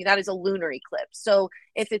that is a lunar eclipse. So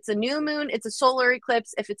if it's a new moon, it's a solar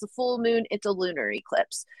eclipse. If it's a full moon, it's a lunar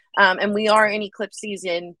eclipse. And we are in eclipse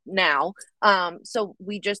season now. So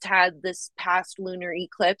we just had this past lunar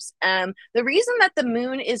eclipse. The reason that the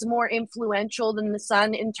moon is more influential than the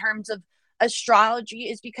sun in terms of astrology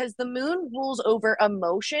is because the moon rules over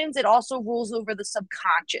emotions. It also rules over the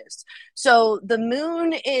subconscious. So the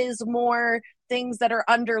moon is more things that are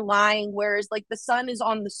underlying, whereas like the sun is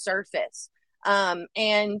on the surface.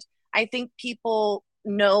 And I think people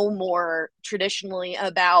know more traditionally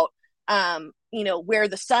about where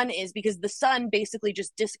the sun is because the sun basically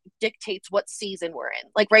just dictates what season we're in.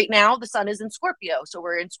 Like right now, the sun is in Scorpio, so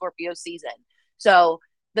we're in Scorpio season. So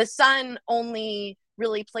the sun only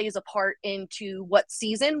really plays a part into what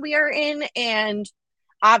season we are in, and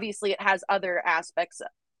obviously it has other aspects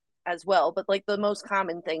as well. But like the most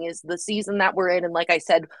common thing is the season that we're in, and like I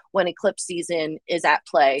said, when eclipse season is at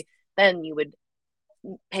play, then you would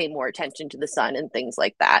pay more attention to the sun and things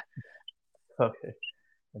like that. Okay.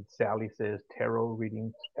 And Sally says tarot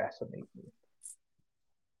readings fascinate me.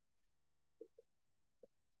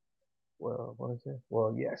 Well, what is it?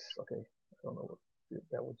 Well, yes. Okay. I don't know what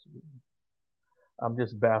that was. I'm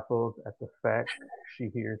just baffled at the fact she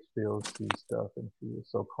hears, feels, sees stuff, and she is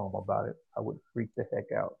so calm about it. I would freak the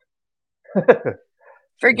heck out.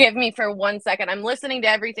 Forgive me for 1 second. I'm listening to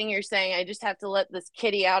everything you're saying. I just have to let this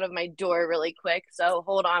kitty out of my door really quick. So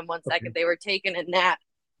hold on 1 second. Okay. They were taking a nap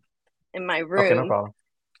in my Okay, no room, problem.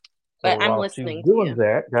 So but I'm while she's listening to doing you.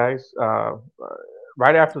 that, guys,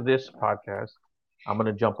 right after this podcast, I'm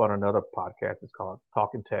gonna jump on another podcast. It's called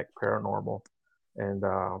Talking Tech Paranormal, and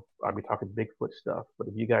I'll be talking Bigfoot stuff. But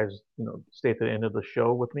if you guys, stay to the end of the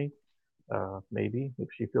show with me, maybe if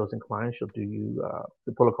she feels inclined, she'll do you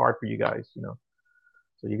to pull a card for you guys.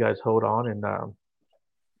 So you guys hold on, and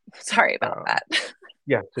Sorry about uh, that.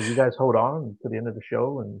 yeah, so you guys hold on to the end of the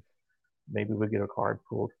show, and maybe we'll get a card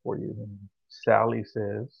pulled for you. And Sally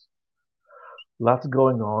says, "Lots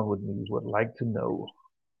going on with me. Would like to know."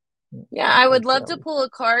 Yeah, I Okay, would love to Sally. pull a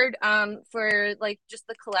card for like just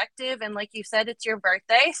the collective, and like you said, it's your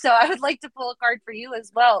birthday, so I would like to pull a card for you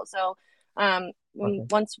as well. So Okay,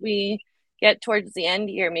 once we get towards the end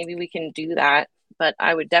here, maybe we can do that. But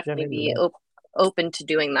I would yeah, definitely maybe be that. open to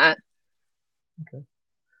doing that. Okay,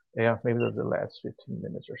 yeah, maybe the last 15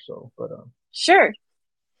 minutes or so. But Sure.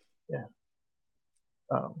 yeah,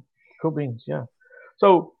 um, cool beans. Yeah.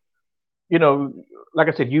 So you know, like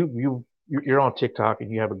I said, you're on TikTok and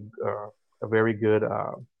you have a very good.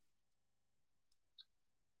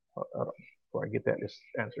 Before I get that, just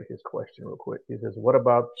answer his question real quick. He says, "What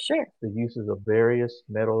about Sure. the uses of various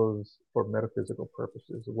metals for metaphysical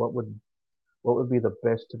purposes? What would be the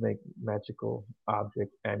best to make magical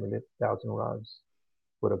object, amulet, thousand rods?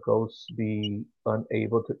 Would a ghost be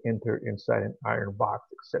unable to enter inside an iron box,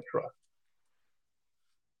 etc.?"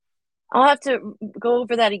 I'll have to go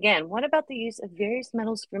over that again. What about the use of various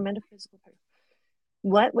metals for metaphysical purposes?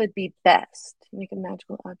 What would be best to make a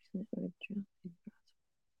magical object?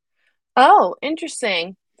 Oh,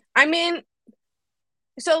 interesting. I mean,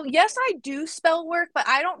 so yes, I do spell work, but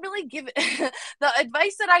I don't really give it the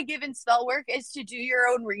advice that I give in spell work is to do your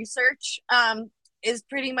own research. Is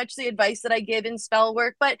pretty much the advice that I give in spell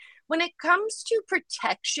work. But when it comes to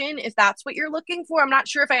protection, if that's what you're looking for, I'm not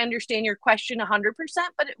sure if I understand your question 100%,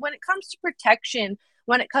 but when it comes to protection,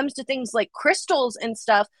 when it comes to things like crystals and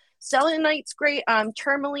stuff, selenite's great,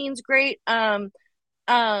 tourmaline's great. Um,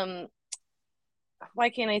 why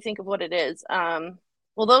can't I think of what it is?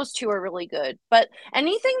 Well, those two are really good, but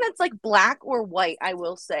anything that's like black or white, I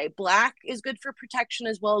will say black is good for protection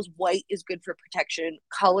as well as white is good for protection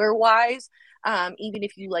color wise. Even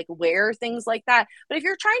if you like wear things like that, but if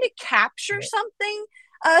you're trying to capture something,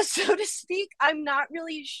 so to speak, I'm not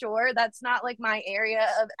really sure. That's not like my area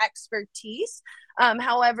of expertise.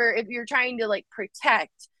 However, if you're trying to like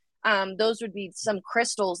protect, those would be some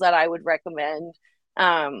crystals that I would recommend.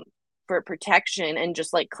 For protection and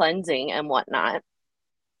just like cleansing and whatnot.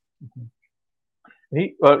 Mhm.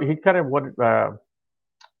 He kind of wanted.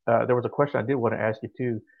 There was a question I did want to ask you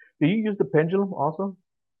too. Do you use the pendulum also?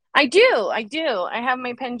 I have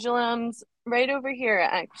my pendulums right over here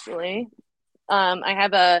actually. I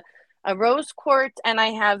have a rose quartz and I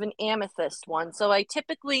have an amethyst one. So I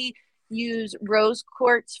typically use rose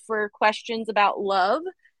quartz for questions about love,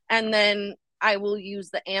 and then I will use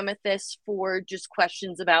the amethyst for just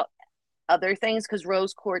questions about other things because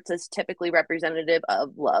rose quartz is typically representative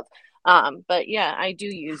of love. But yeah, I do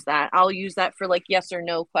use that. I'll use that for like yes or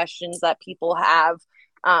no questions that people have.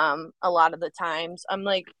 A lot of the times, I'm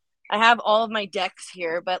like, I have all of my decks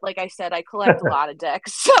here, but like I said, I collect a lot of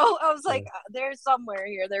decks. So I was like, Yeah. they're somewhere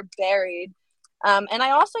here. They're buried. And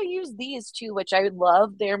I also use these too, which I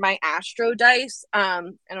love. They're my Astro dice. I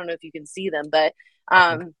don't know if you can see them, but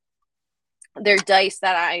Okay. they're dice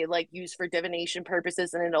that I like use for divination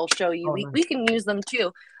purposes, and it'll show you Oh, we nice. can use them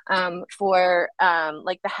too for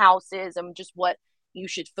like the houses and just what you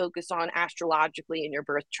should focus on astrologically in your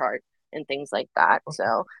birth chart and things like that. Okay.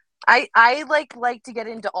 So I like to get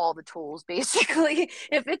into all the tools basically.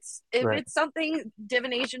 If Right. it's something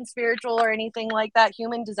divination, spiritual, or anything like that,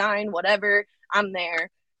 human design, whatever, I'm there.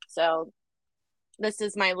 So this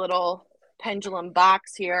is my little pendulum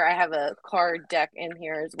box here. I have a card deck in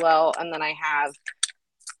here as well. And then I have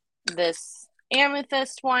this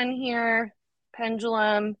amethyst one here,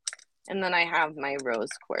 pendulum. And then I have my rose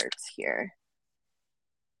quartz here.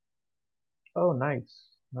 Oh, nice.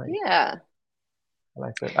 Nice. Yeah. I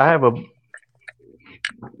like that. I have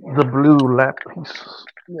the blue lap piece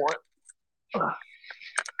one. Ah,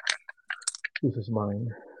 this is mine.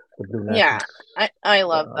 The blue Yeah. lapis. I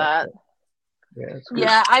love I like that. that. Yeah, it's good.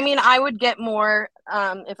 Yeah. I mean, I would get more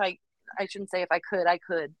if I shouldn't say if I could,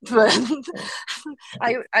 but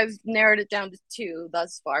Yeah. I've narrowed it down to two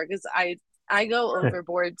thus far because I go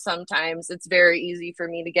overboard sometimes. It's very easy for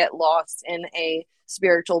me to get lost in a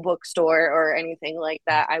spiritual bookstore or anything like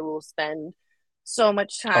that. I will spend so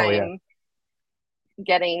much Oh yeah. time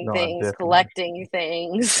getting No, I things, definitely collecting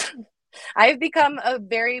things. I've become a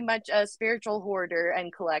very much a spiritual hoarder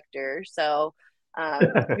and collector. So,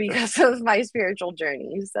 understand. because of my spiritual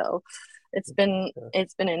journey. So it's been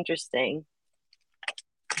interesting.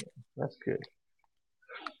 That's good.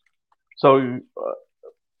 So,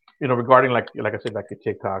 regarding like I said, like your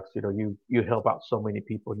TikToks, you help out so many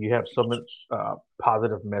people. You have so much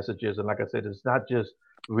positive messages, and like I said, it's not just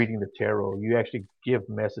reading the tarot. You actually give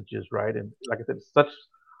messages, right? And like I said, such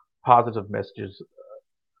positive messages.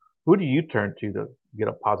 Who do you turn to get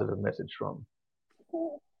a positive message from?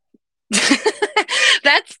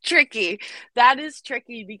 That's tricky. That is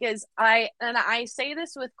tricky because I say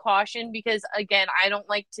this with caution because again, I don't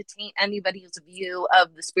like to taint anybody's view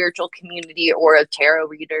of the spiritual community or of tarot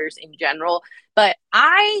readers in general, but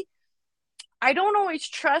I don't always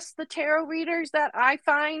trust the tarot readers that I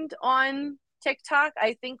find on TikTok.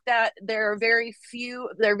 I think that they're very few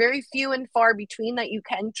and far between that you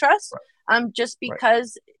can trust, Right, just right.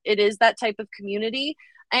 because it is that type of community.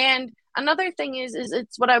 And another thing is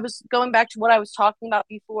it's what I was going back to what I was talking about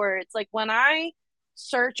before. It's like when I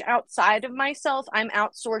search outside of myself, I'm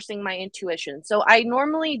outsourcing my intuition. So I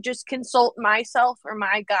normally just consult myself or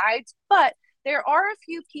my guides, but there are a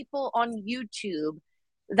few people on YouTube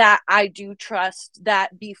that I do trust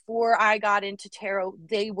that before I got into tarot,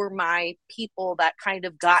 they were my people that kind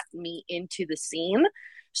of got me into the scene.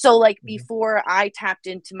 So, like, Hmm. before I tapped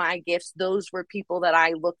into my gifts, those were people that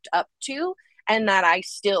I looked up to and that I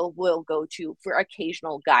still will go to for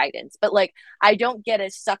occasional guidance. But like I don't get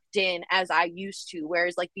as sucked in as I used to.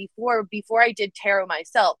 Whereas like before I did tarot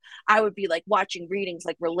myself, I would be like watching readings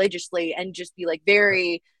like religiously and just be like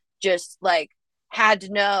very just like had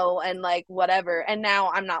to know and like whatever. And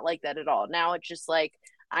now I'm not like that at all. Now it's just like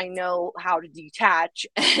I know how to detach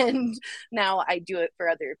and now I do it for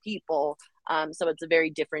other people. So it's a very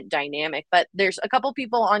different dynamic. But there's a couple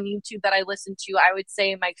people on YouTube that I listen to. I would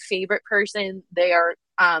say my favorite person, their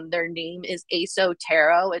name is ASO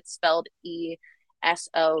Tarot. It's spelled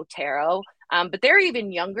ESO Tarot. But they're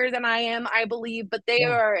even younger than I am, I believe. But they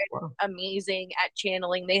Oh, are wow. amazing at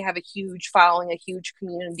channeling. They have a huge following, a huge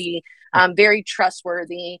community, very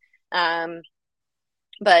trustworthy. Um,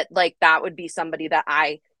 but like that would be somebody that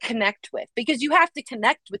I connect with because you have to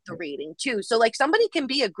connect with the reading too. So like somebody can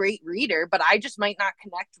be a great reader, but I just might not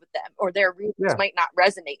connect with them or their readings Yeah, might not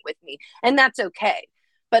resonate with me. And that's okay.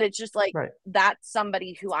 But it's just like right. that's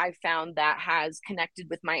somebody who I found that has connected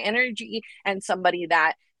with my energy and somebody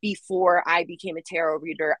that before I became a tarot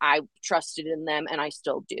reader, I trusted in them and I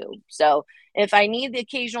still do. So if I need the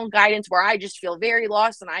occasional guidance where I just feel very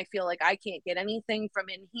lost and I feel like I can't get anything from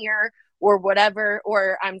in here or whatever,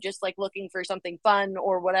 or I'm just like looking for something fun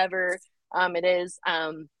or whatever it is,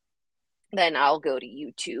 then I'll go to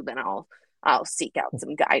YouTube and I'll seek out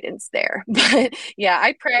some guidance there. But yeah, I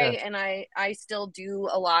Yeah. pray and I still do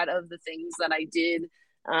a lot of the things that I did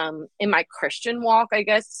in my Christian walk, I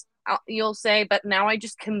guess you'll say, but now I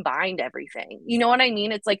just combined everything. You know what I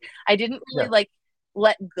mean? It's like I didn't really Yeah. like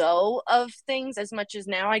let go of things as much as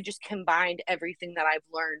now I just combined everything that I've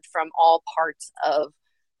learned from all parts of,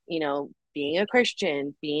 being a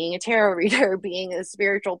Christian, being a tarot reader, being a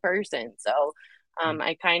spiritual person. So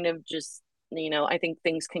I kind of just, I think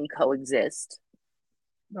things can coexist.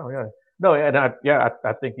 No, yeah. No, and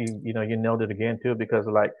I think you nailed it again too because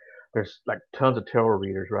like there's like tons of tarot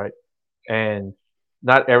readers, right? And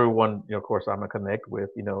not everyone, of course, I'm gonna connect with.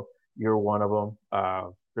 You're one of them.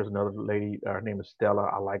 There's another lady. Her name is Stella.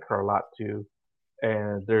 I like her a lot too.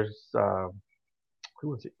 And there's who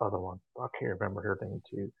was the other one? I can't remember her name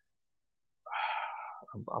too.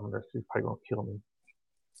 I'm gonna she's probably gonna kill me.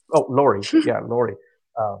 Oh, Lori. Yeah, Lori.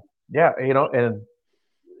 Uh, yeah, and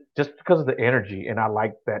just because of the energy, and I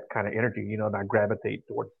like that kind of energy, and I gravitate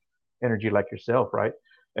towards energy like yourself, right?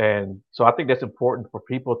 And so I think that's important for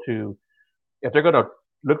people to, if they're gonna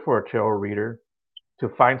look for a tarot reader, to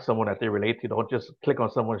find someone that they relate to. Don't just click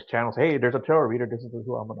on someone's channel. Say, hey, there's a tarot reader. This is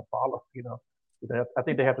who I'm gonna follow. I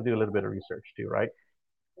think they have to do a little bit of research too, right?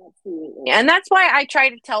 Absolutely. And that's why I try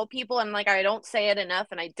to tell people, and like I don't say it enough,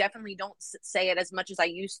 and I definitely don't say it as much as I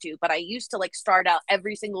used to, but I used to like start out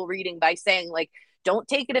every single reading by saying, like, don't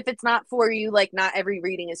take it if it's not for you. Like, not every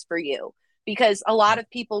reading is for you. Because a lot Right. of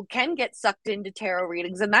people can get sucked into tarot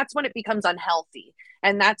readings, and that's when it becomes unhealthy.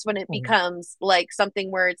 And that's when it Mhm. becomes like something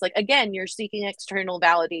where it's like, again, you're seeking external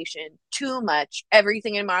validation too much,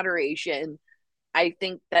 everything in moderation. I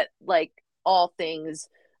think that like all things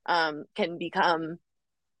can become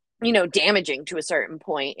damaging to a certain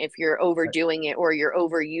point if you're Right. overdoing it or you're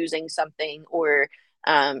overusing something or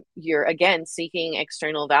you're again seeking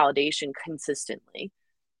external validation consistently.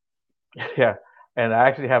 Yeah. And I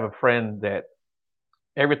actually have a friend that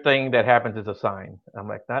everything that happens is a sign. I'm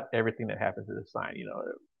like, not everything that happens is a sign.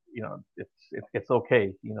 It's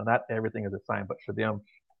okay. Not everything is a sign, but for them,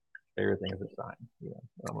 everything is a sign. And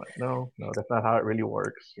I'm like, no, no, that's not how it really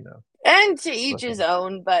works. And to each But his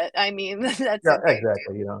own, but I mean, that's yeah, okay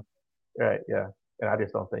exactly. too. Right, yeah. And I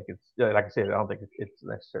just don't think it's yeah, like I said, I don't think it's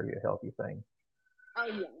necessarily a healthy thing. Oh,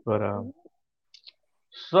 yeah. But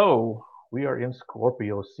so we are in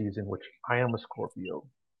Scorpio season, which I am a Scorpio,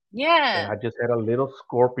 and Yeah. I just had a little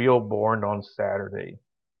Scorpio born on Saturday.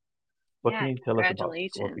 What can Yeah. you tell us about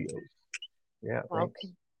Congratulations. Scorpios? Yeah, Well,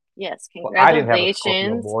 thanks. yes, Well, I didn't have a Scorpio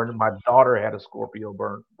congratulations. born. My daughter had a Scorpio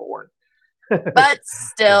born. But So,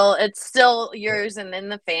 still, it's still yours and in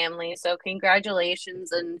the family. So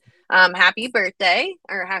congratulations and happy birthday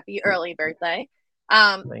or happy early birthday.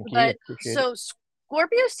 thank you. But Appreciate it. so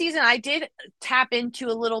Scorpio season, I did tap into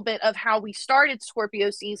a little bit of how we started Scorpio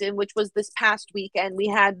season, which was this past weekend. We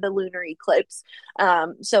had the lunar eclipse.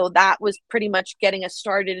 So that was pretty much getting us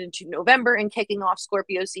started into November and kicking off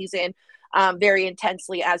Scorpio season. Very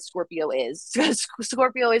intensely as Scorpio is.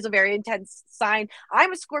 Scorpio is a very intense sign.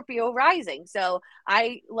 I'm a Scorpio rising, so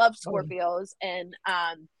I love Oh, yeah. Scorpios, and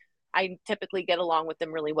I typically get along with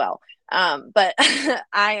them really well. But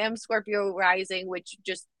I am Scorpio rising, which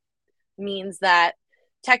just means that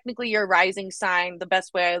technically your rising sign, the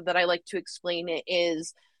best way that I like to explain it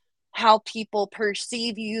is how people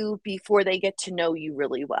perceive you before they get to know you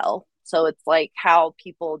really well. So it's like how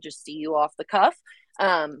people just see you off the cuff.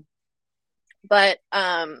 Um, but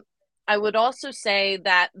I would also say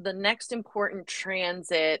that the next important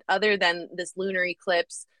transit, other than this lunar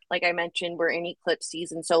eclipse, like I mentioned, we're in eclipse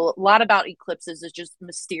season. So a lot about eclipses is just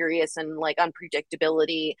mysterious and like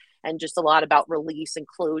unpredictability and just a lot about release and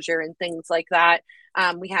closure and things like that.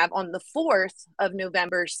 We have on the 4th of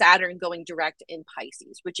November, Saturn going direct in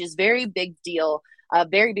Pisces, which is very big deal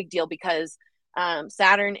because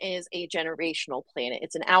Saturn is a generational planet.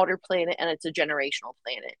 It's an outer planet and it's a generational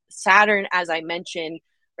planet. Saturn, as I mentioned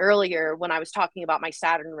earlier, when I was talking about my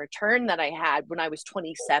Saturn return that I had when I was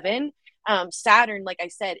 27, Saturn, like I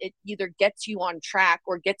said, it either gets you on track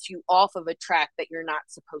or gets you off of a track that you're not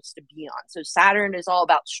supposed to be on. So Saturn is all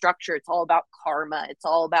about structure. It's all about karma. It's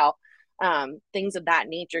all about things of that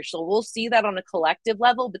nature. So we'll see that on a collective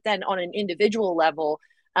level, but then on an individual level,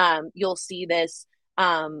 you'll see this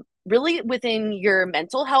really within your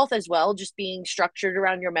mental health as well, just being structured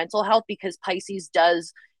around your mental health because Pisces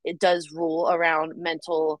does rule around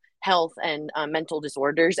mental health and mental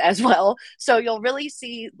disorders as well. So you'll really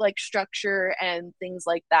see like structure and things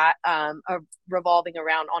like that revolving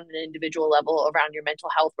around on an individual level around your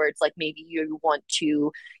mental health, where it's like maybe you want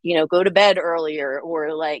to, go to bed earlier,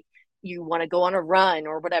 or like you want to go on a run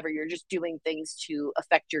or whatever. You're just doing things to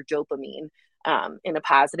affect your dopamine in a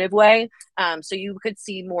positive way. So you could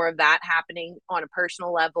see more of that happening on a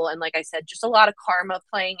personal level. And like I said, just a lot of karma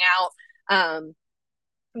playing out.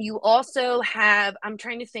 You also have, I'm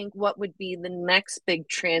trying to think what would be the next big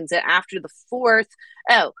transit after the 4th.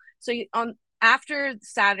 Oh, so on after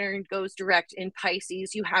Saturn goes direct in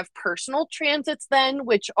Pisces, you have personal transits then,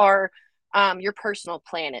 which are your personal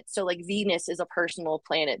planets. So like Venus is a personal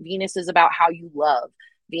planet. Venus is about how you love.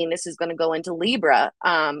 Venus is going to go into Libra.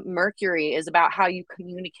 Mercury is about how you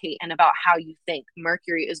communicate and about how you think.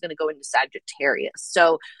 Mercury is going to go into Sagittarius.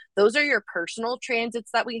 So those are your personal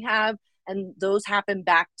transits that we have, and those happen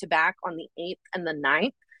back to back on the 8th and the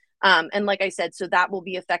 9th. And like I said, so that will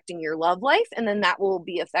be affecting your love life, and then that will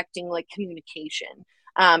be affecting like communication.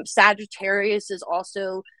 Sagittarius is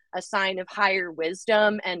also a sign of higher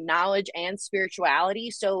wisdom and knowledge and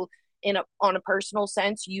spirituality. So on a personal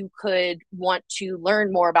sense, you could want to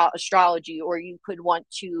learn more about astrology, or you could want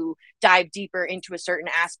to dive deeper into a certain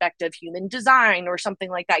aspect of human design or something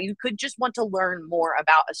like that. You could just want to learn more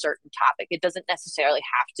about a certain topic. It doesn't necessarily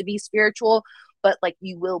have to be spiritual, but like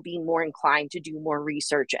you will be more inclined to do more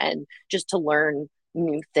research and just to learn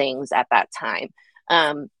new things at that time.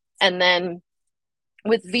 And then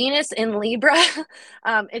with Venus in Libra,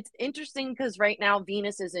 it's interesting because right now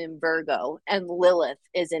Venus is in Virgo and Lilith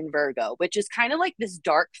is in Virgo, which is kind of like this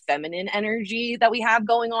dark feminine energy that we have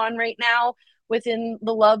going on right now within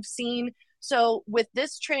the love scene. So, with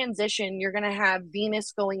this transition, you're going to have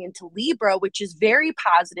Venus going into Libra, which is very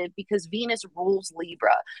positive because Venus rules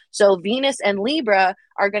Libra. So, Venus and Libra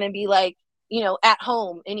are going to be like, at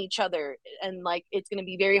home in each other, and like it's going to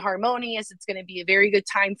be very harmonious. It's going to be a very good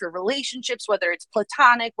time for relationships, whether it's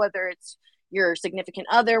platonic, whether it's your significant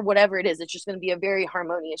other, whatever it is. It's just going to be a very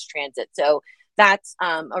harmonious transit. So that's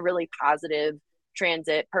a really positive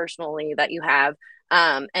transit personally that you have.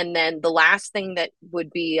 And then the last thing that would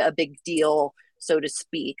be a big deal so to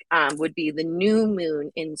speak, would be the new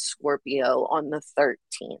moon in Scorpio on the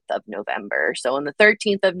 13th of November. So on the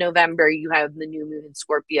 13th of November, you have the new moon in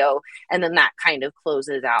Scorpio, and then that kind of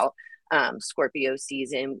closes out Scorpio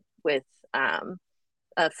season with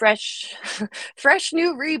a fresh fresh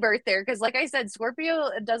new rebirth there, because like I said, Scorpio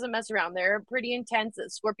doesn't mess around. They're pretty intense.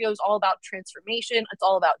 Scorpio is all about transformation. It's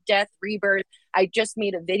all about death, rebirth. I just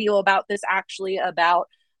made a video about this, actually, about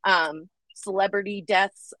celebrity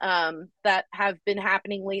deaths that have been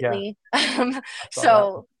happening Yeah, lately. I saw that one.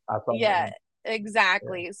 So I saw that yeah, one. Yeah.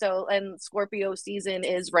 exactly. So, and Scorpio season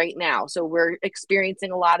is right now, so we're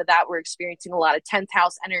experiencing a lot of that. We're experiencing a lot of 10th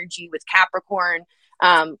house energy with Capricorn,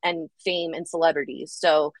 and fame and celebrities.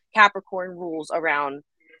 So Capricorn rules around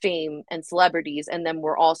fame and celebrities, and then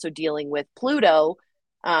we're also dealing with Pluto,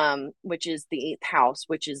 which is the 8th house,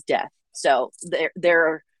 which is death. So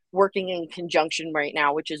they're working in conjunction right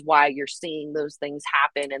now, which is why you're seeing those things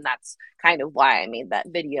happen, and that's kind of why I made that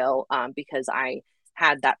video, because I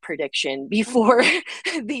had that prediction before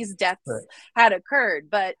these deaths Right. had occurred.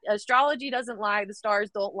 But astrology doesn't lie, the stars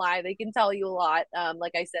don't lie, they can tell you a lot.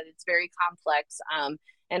 Like I said, it's very complex,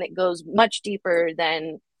 and it goes much deeper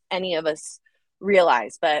than any of us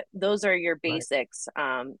realize. But those are your Right. basics.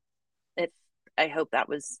 If I hope that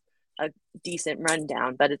was a decent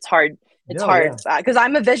rundown, but it's hard, it's No, hard yeah. because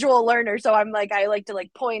I'm a visual learner, so I'm like, I like to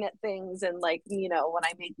like point at things, and like, when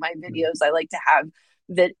I make my Mhm. videos, I like to have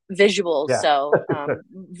visuals. Yeah. So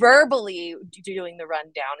verbally doing the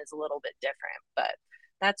rundown is a little bit different, but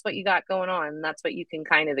that's what you got going on. That's what you can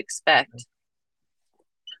kind of expect.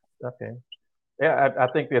 Okay. Yeah, I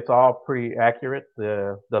think it's all pretty accurate.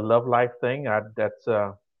 The love life thing, that's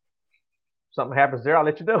something happens there, I'll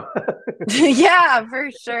let you know. Yeah,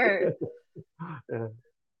 for sure. Yeah,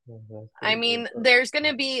 yeah, that's I pretty good. mean, there's going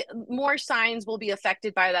to be more signs will be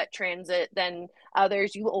affected by that transit than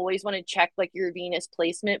others. You always want to check like your Venus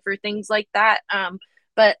placement for things like that.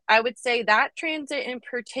 But I would say that transit in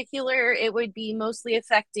particular, it would be mostly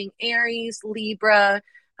affecting Aries, Libra.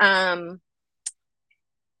 Um,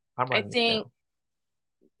 I'm I writing this think, down.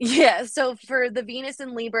 yeah. So for the Venus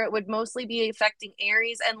and Libra, it would mostly be affecting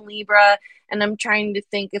Aries and Libra. And I'm trying to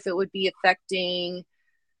think if it would be affecting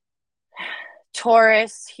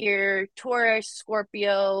Taurus here, Taurus,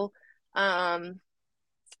 Scorpio. Um,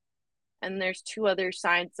 and there's two other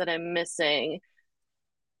signs that I'm missing: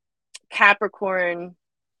 Capricorn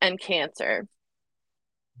and Cancer.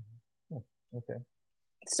 Hmm, okay,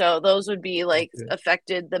 So those would be that's like good.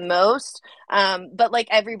 affected the most. But like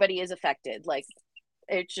everybody is affected. Like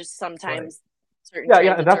it's just Right. sometimes certain Yeah,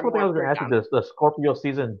 yeah, and transits that's are one thing I more was going to ask you. profound. The Scorpio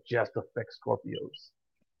season just affects Scorpios.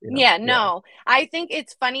 Yeah, Yeah. no. I think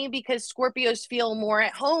it's funny because Scorpios feel more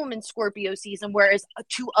at home in Scorpio season, whereas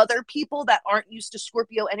to other people that aren't used to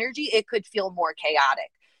Scorpio energy, it could feel more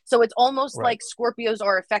chaotic. So it's almost Right. like Scorpios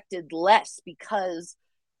are affected less because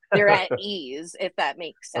they're at ease, if that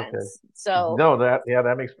makes Okay. sense. So, No,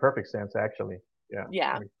 that makes perfect sense actually. Yeah, that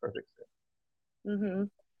yeah. makes perfect sense. Hmm.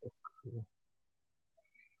 Cool.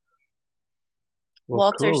 Well,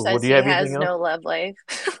 Walter cool. Well, says do you he have anything has else? no love life.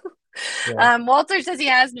 Yeah. Walter says he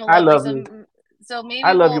has no I love life. love So, you. so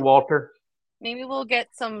I love you, Walter. maybe we'll get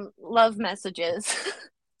some love messages.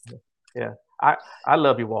 Yeah. I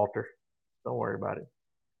love you, Walter. Don't worry about it.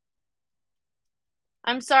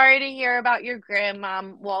 I'm sorry to hear about your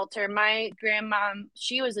grandmom, Walter. My grandmom,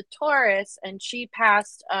 she was a Taurus and she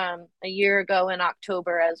passed a year ago in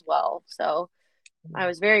October as well. So I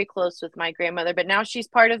was very close with my grandmother, but now she's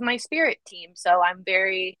part of my spirit team. So I'm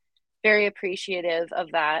very, very appreciative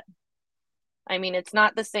of that. I mean, it's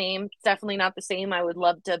not the same. It's definitely not the same. I would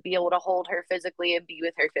love to be able to hold her physically and be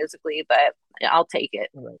with her physically, but I'll take it.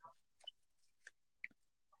 Right.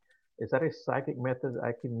 Is that a psychic method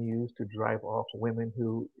I can use to drive off women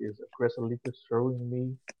who is aggressively pursuing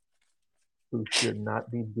me who should not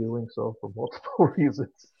be doing so for multiple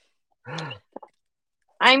reasons?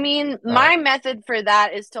 I mean, Uh, my method for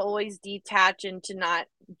that is to always detach and to not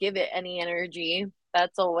give it any energy.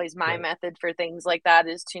 That's always my right. method for things like that,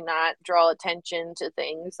 is to not draw attention to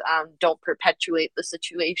things. Don't perpetuate the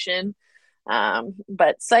situation.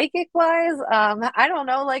 But psychic wise, I don't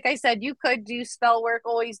know. Like I said, you could do spell work,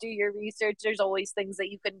 always do your research. There's always things that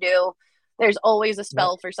you can do. There's always a Right.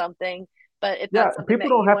 spell for something. But if Yeah, that's something people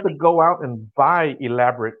that don't you have want to to, go out and buy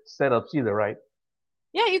elaborate setups either, right?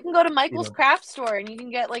 yeah, you can go to You Michael's know, craft store and you can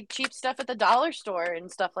get like cheap stuff at the dollar store and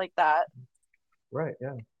stuff like that. right?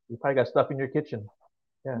 Yeah, you probably got stuff in your kitchen.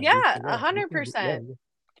 Yeah, Yeah, a yeah, hundred percent,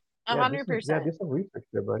 a yeah, hundred do percent. some research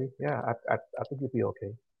there, buddy. Yeah, I think you'd be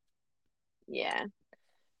okay. Yeah,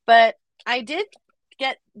 but I did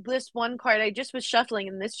get this one card. I just was shuffling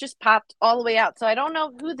and this just popped all the way out. So I don't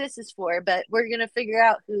know who this is for, but we're going to figure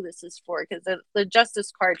out who this is for because the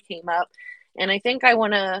Justice card came up. And I think I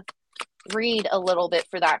want to read a little bit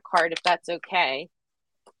for that card if that's okay.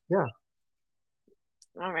 Yeah.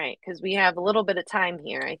 All right, because we have a little bit of time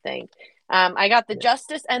here, I think. I got the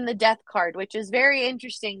Justice and the Death card, which is very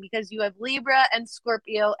interesting because you have Libra and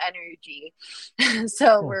Scorpio energy.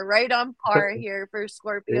 So we're right on par here for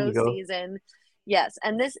Scorpio season. Yes,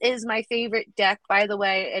 and this is my favorite deck, by the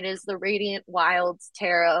way. It is the Radiant Wilds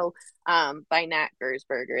Tarot by Nat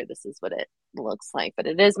Gersberger. This is what it looks like, but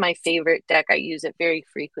it is my favorite deck. I use it very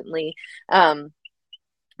frequently.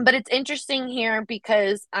 But it's interesting here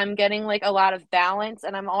because I'm getting like a lot of balance,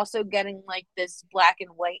 and I'm also getting like this black and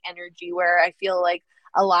white energy where I feel like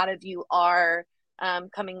a lot of you are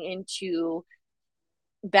coming into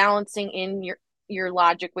balancing in your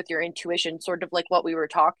logic with your intuition, sort of like what we were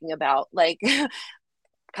talking about, like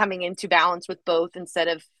coming into balance with both instead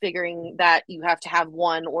of figuring that you have to have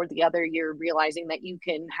one or the other. You're realizing that you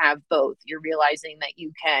can have both. You're realizing that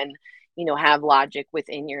you can, have logic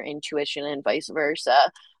within your intuition and vice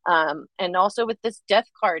versa. And also with this Death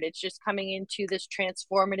card, it's just coming into this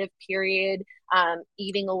transformative period,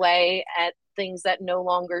 eating away at things that no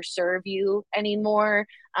longer serve you anymore.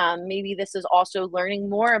 Maybe this is also learning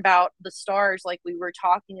more about the stars, like we were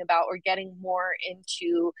talking about, or getting more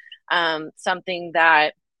into something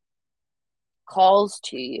that calls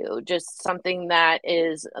to you, just something that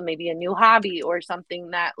is maybe a new hobby or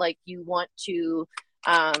something that like you want to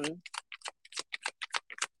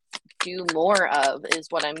do more of, is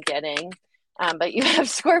what I'm getting. But you have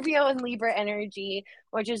Scorpio and Libra energy,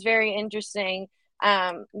 which is very interesting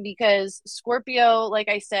because Scorpio, like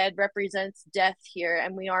I said, represents death here,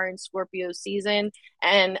 and we are in Scorpio season.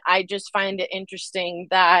 And I just find it interesting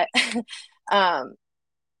that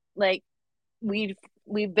like we've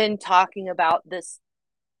been talking about this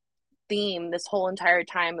theme this whole entire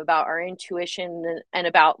time about our intuition and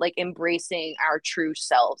about like embracing our true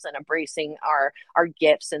selves and embracing our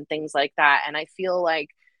gifts and things like that. And I feel like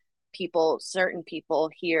certain people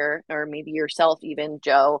here, or maybe yourself even,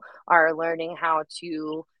 Joe, are learning how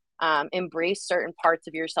to embrace certain parts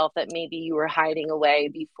of yourself that maybe you were hiding away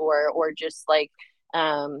before, or just like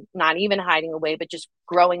not even hiding away, but just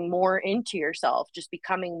growing more into yourself, just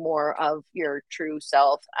becoming more of your true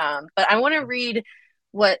self. But I want to read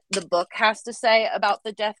what the book has to say about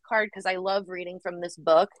the Death card because I love reading from this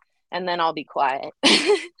book, and then I'll be quiet.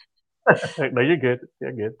 No, you're good.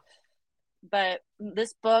 You're good. But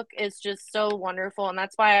this book is just so wonderful, and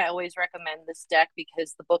that's why I always recommend this deck,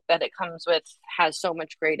 because the book that it comes with has so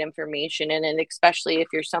much great information in it, especially if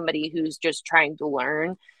you're somebody who's just trying to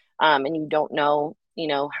learn and you don't know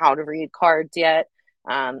how to read cards yet.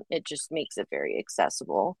 It just makes it very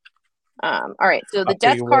accessible. All right, so the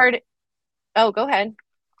Death card. Oh, go ahead.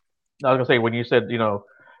 I was gonna say, when you said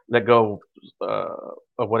let go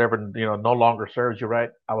of whatever no longer serves you right,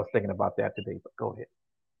 I was thinking about that today. But go ahead.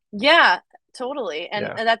 Yeah, totally.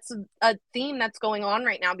 And that's a theme that's going on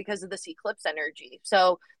right now because of this eclipse energy.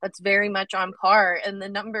 So that's very much on par. And the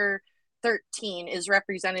number 13 is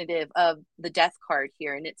representative of the Death card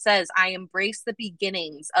here. And it says, I embrace the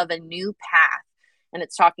beginnings of a new path. And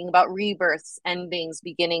it's talking about rebirths, endings,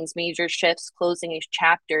 beginnings, major shifts, closing a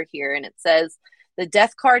chapter here. And it says, the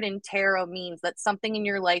Death card in tarot means that something in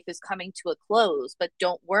your life is coming to a close, but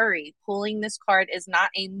don't worry. Pulling this card is not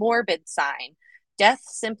a morbid sign. Death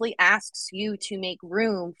simply asks you to make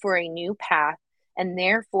room for a new path, and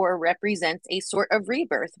therefore represents a sort of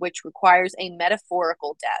rebirth, which requires a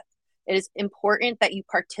metaphorical death. It is important that you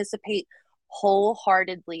participate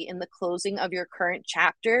wholeheartedly in the closing of your current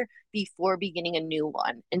chapter before beginning a new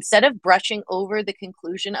one. Instead of brushing over the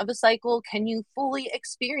conclusion of a cycle, can you fully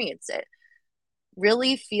experience it?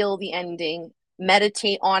 Really feel the ending,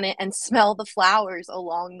 meditate on it, and smell the flowers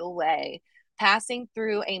along the way. Passing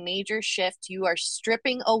through a major shift, you are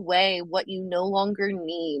stripping away what you no longer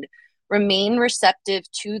need. Remain receptive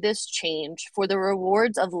to this change, for the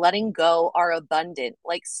rewards of letting go are abundant,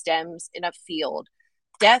 like stems in a field.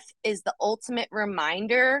 Death is the ultimate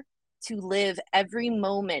reminder to live every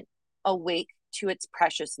moment awake to its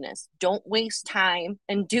preciousness. Don't waste time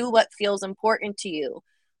and do what feels important to you.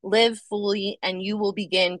 Live fully, and you will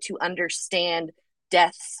begin to understand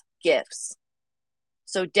death's gifts.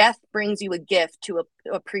 So death brings you a gift to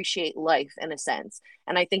appreciate life, in a sense.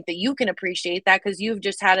 And I think that you can appreciate that because you've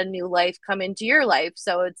just had a new life come into your life.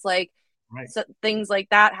 So it's like things like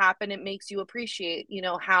that happen. It makes you appreciate,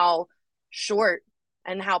 how short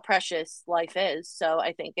and how precious life is. So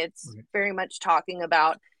I think it's very much talking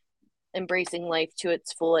about embracing life to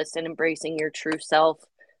its fullest and embracing your true self.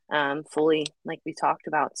 fully, like we talked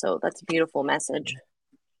about. So that's a beautiful message.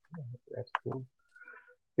 That's cool.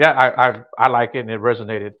 Yeah, I like it, and it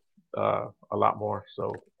resonated a lot more.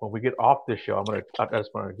 So when we get off this show, I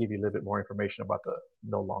just want to give you a little bit more information about the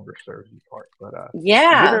no longer serves you part. But give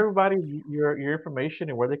Yeah, everybody your information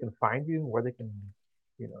and where they can find you and where they can,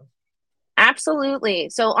 you know. absolutely.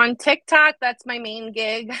 So on TikTok, that's my main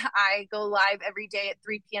gig. I go live every day at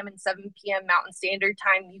 3 p.m. and 7 p.m. Mountain Standard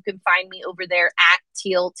Time. You can find me over there at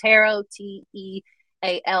Teal Tarot,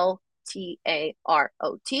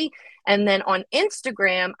 TEALTAROT. And then on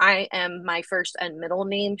Instagram, I am my first and middle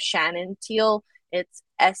name, Shannon Teal. It's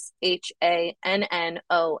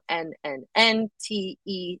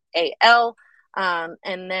SHANNONNNTEAL.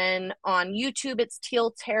 And then on YouTube, it's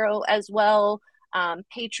Teal Tarot as well.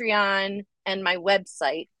 Patreon, and my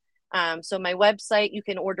website. So my website, you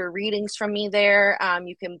can order readings from me there.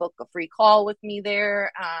 You can book a free call with me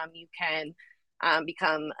there. You can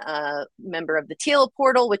become a member of the Teal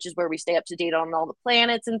portal, which is where we stay up to date on all the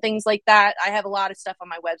planets and things like that. I have a lot of stuff on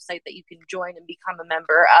my website that you can join and become a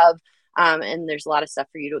member of. And there's a lot of stuff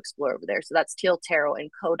for you to explore over there. So that's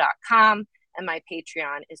tealtarotandco.com. And my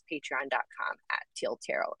Patreon is patreon.com at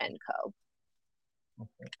tealtarotandco.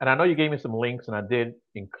 And I know you gave me some links, and I did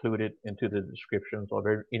include it into the description. So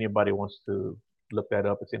if anybody wants to look that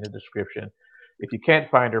up, it's in the description. If you can't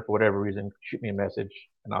find her for whatever reason, shoot me a message,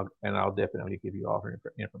 and I'll definitely give you all her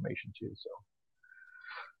information too. So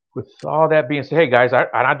with all that being said, hey guys,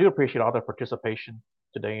 I do appreciate all the participation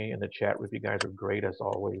today in the chat with you guys. Are great as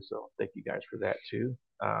always. So thank you guys for that too.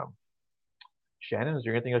 Shannon, is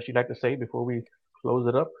there anything else you'd like to say before we close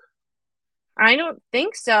it up? I don't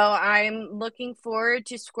think so. I'm looking forward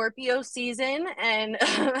to Scorpio season, and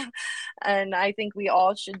and I think we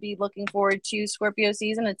all should be looking forward to Scorpio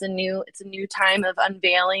season. It's a new time of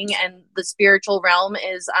unveiling, and the spiritual realm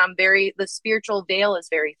is the spiritual veil is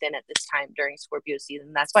very thin at this time during Scorpio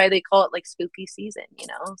season. That's why they call it like spooky season, you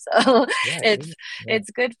know. So Yeah, it's yeah.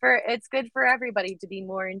 it's good for everybody to be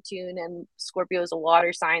more in tune. And Scorpio is a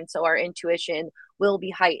water sign, so our intuition will be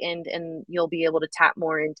heightened, and you'll be able to tap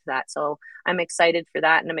more into that. So I'm excited for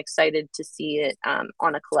that, and I'm excited to see it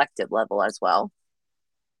on a collective level as well.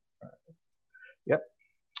 Yep.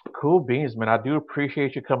 Cool beans, man. I do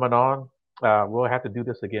appreciate you coming on. We'll have to do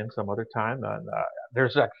this again some other time. And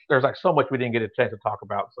there's like so much we didn't get a chance to talk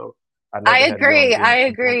about. So I'd love I to have you on agree. again I at some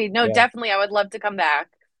point. agree. No, Yeah. definitely. I would love to come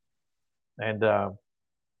back. And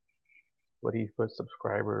what do you put?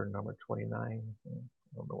 Subscriber number 29. I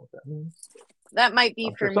don't know what that means. That might be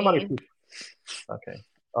I'm sure for somebody. me. Okay.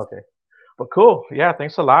 Okay. But cool. Yeah.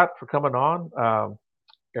 Thanks a lot for coming on.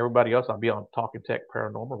 Everybody else, I'll be on Talking Tech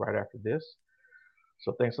Paranormal right after this.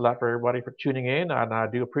 So thanks a lot for everybody for tuning in, and I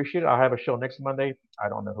do appreciate it. I'll have a show next Monday. I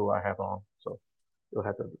don't know who I have on, so you'll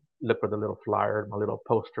have to look for the little flyer, my little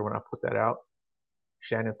poster when I put that out.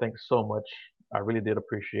 Shannon, thanks so much. I really did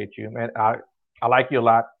appreciate you, man. I like you a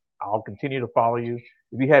lot. I'll continue to follow you.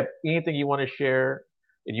 If you have anything you want to share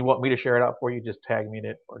and you want me to share it out for you, just tag me in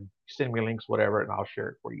it or send me links, whatever, and I'll share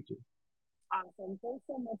it for you too. Awesome. Thanks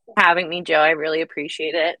so much for having me, Joe. I really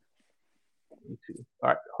appreciate it. You too. All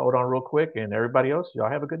right, hold on real quick, and everybody else, y'all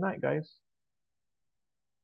have a good night, guys.